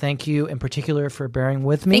like to thank you in particular for bearing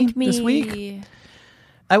with me Thank me. this week.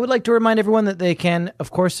 I would like to remind everyone that they can,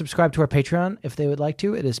 of course, subscribe to our Patreon if they would like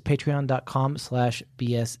to. It is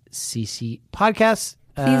patreon.com/BSCC podcasts.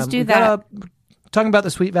 Please do we've that. got talking about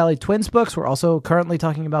the Sweet Valley Twins books. We're also currently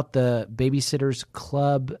talking about the Babysitters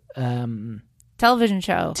Club Television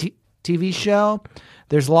show. TV show.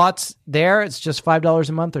 There's lots there. It's just $5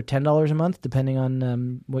 a month or $10 a month, depending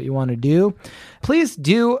on what you want to do. Please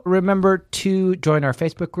do remember to join our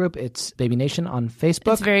Facebook group. It's Baby Nation on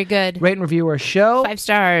Facebook. It's very good. Rate and review our show 5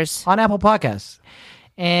 stars. on Apple Podcasts.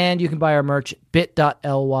 And you can buy our merch,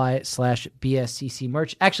 bit.ly/BSCC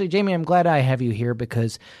merch. Actually, Jamie, I'm glad I have you here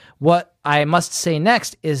because what I must say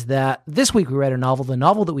next is that this week we read a novel. The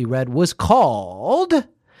novel that we read was called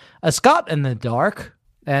A Scot in the Dark.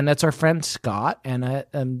 And that's our friend Scott. And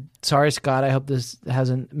I'm sorry, Scott, I hope this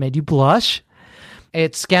hasn't made you blush.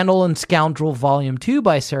 It's Scandal and Scoundrel Volume 2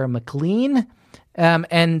 by Sarah McLean.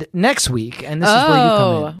 And next week, and this is where you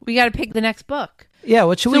come in. We got to pick the next book. Yeah,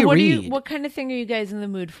 what should we read? What kind of thing are you guys in the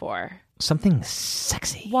mood for? Something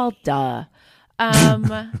sexy. Well, duh.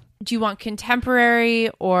 Do you want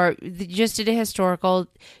contemporary or just did a historical?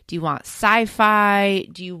 Do you want sci-fi?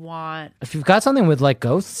 Do you want... If you've got something with like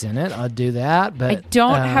ghosts in it, I'll do that. But I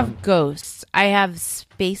don't have ghosts. I have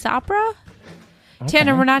space opera. Okay,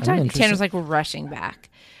 Tanner, we're not I'm talking. interested. Tanner's like, we're rushing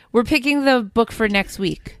back. We're picking the book for next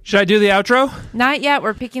week. Should I do the outro? Not yet.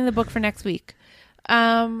 We're picking the book for next week.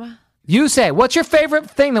 You say, what's your favorite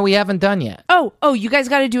thing that we haven't done yet? Oh, you guys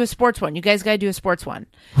got to do a sports one.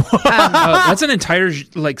 Oh, that's an entire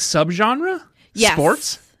subgenre? Yes.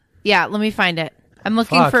 Sports? Yeah, let me find it. I'm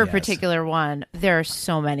looking Fuck for a yes. particular one. There are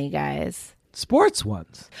so many, guys. Sports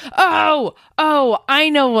ones. Oh, I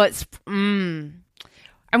know what's... I'm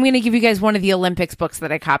going to give you guys one of the Olympics books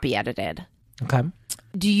that I copy edited. Okay.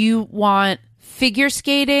 Do you want figure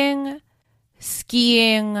skating,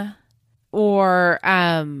 skiing, or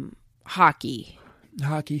hockey?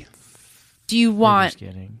 Hockey. Do you want... Just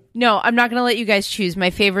kidding. No, I'm not going to let you guys choose. My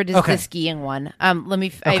favorite is Okay. the skiing one. Let me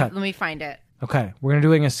find it. Okay, we're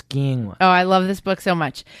doing a skiing one. Oh, I love this book so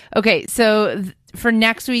much. Okay, so for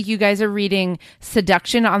next week, you guys are reading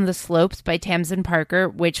Seduction on the Slopes by Tamsin Parker,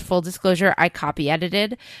 which, full disclosure, I copy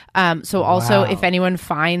edited. So also, Wow. if anyone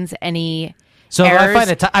finds any So if I errors,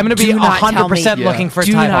 find I'm going to be do not tell me. 100% looking for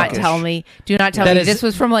Do typos. not tell me. Do not tell That me. is This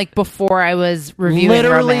was from before I was reviewing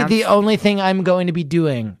Literally romance. the only thing I'm going to be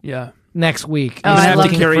doing Yeah. next week. Oh, is I I have love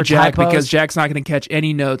to looking carry for Jack typos. because Jack's not going to catch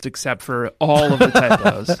any notes except for all of the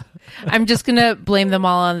typos. I'm just going to blame them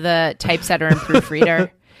all on the typesetter and proofreader.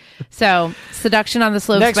 So, Seduction on the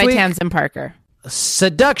Slopes Next by week- Tamsin Parker.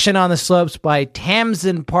 Seduction on the Slopes by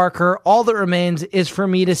Tamsin Parker. All that remains is for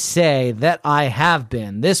me to say that I have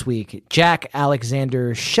been, this week, Jack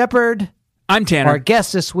Alexander Shepard. I'm Tanner. Our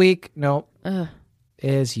guest this week,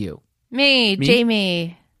 is you. Me,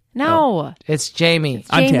 Jamie. No, It's Jamie.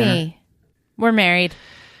 I'm Jamie. Tanner. We're married.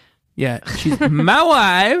 Yeah, she's my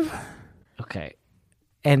wife. Okay.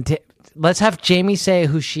 And let's have Jamie say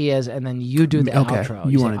who she is, and then you do the Okay, outro.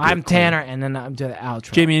 you say, wanna do I'm it clean. Tanner, and then I'm doing the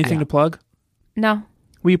outro. Jamie, anything to plug? No,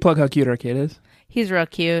 Will you plug how cute Arcade is? he's real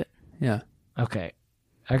cute. Yeah. Okay.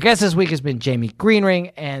 Our guest this week has been Jamie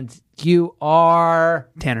Greenring, and you are...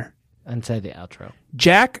 Tanner. And say the outro.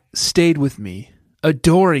 Jack stayed with me,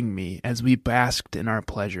 adoring me as we basked in our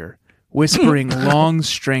pleasure, whispering long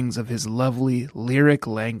strings of his lovely lyric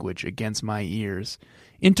language against my ears,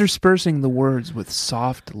 interspersing the words with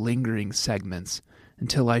soft, lingering segments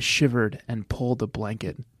until I shivered and pulled a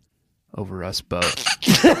blanket over us both.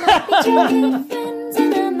 Joking friends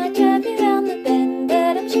and I might drive you round the bend,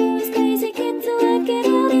 but I'm sure it's crazy kid to work it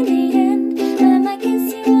out in the end. I might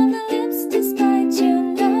kiss you on the lips despite your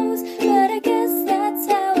nose, but I guess that's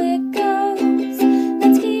how it goes.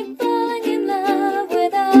 Let's keep falling in love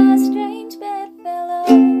with our strange bedfellows.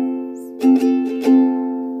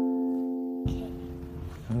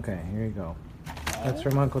 Okay, here you go. That's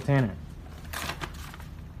from Uncle Tanner.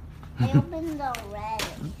 I opened already.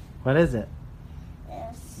 What is it?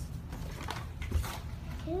 This.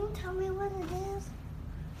 Can you tell me what it is?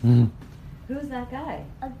 Who's that guy?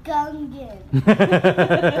 A gungan.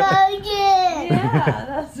 Gungan! Yeah,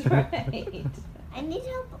 that's right. I need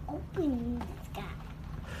help opening this guy.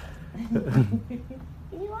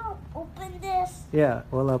 Can you all open this? Yeah,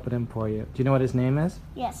 we'll open him for you. Do you know what his name is?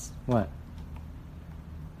 Yes. What?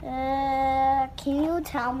 Can you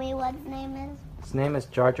tell me what his name is? His name is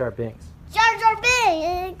Jar Jar Binks. Jar Jar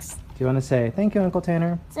Binks! Do you want to say, thank you, Uncle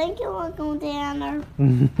Tanner? Thank you, Uncle Tanner.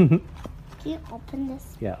 Can you open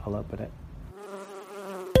this? Yeah, I'll open it.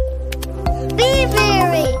 Be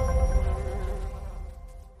very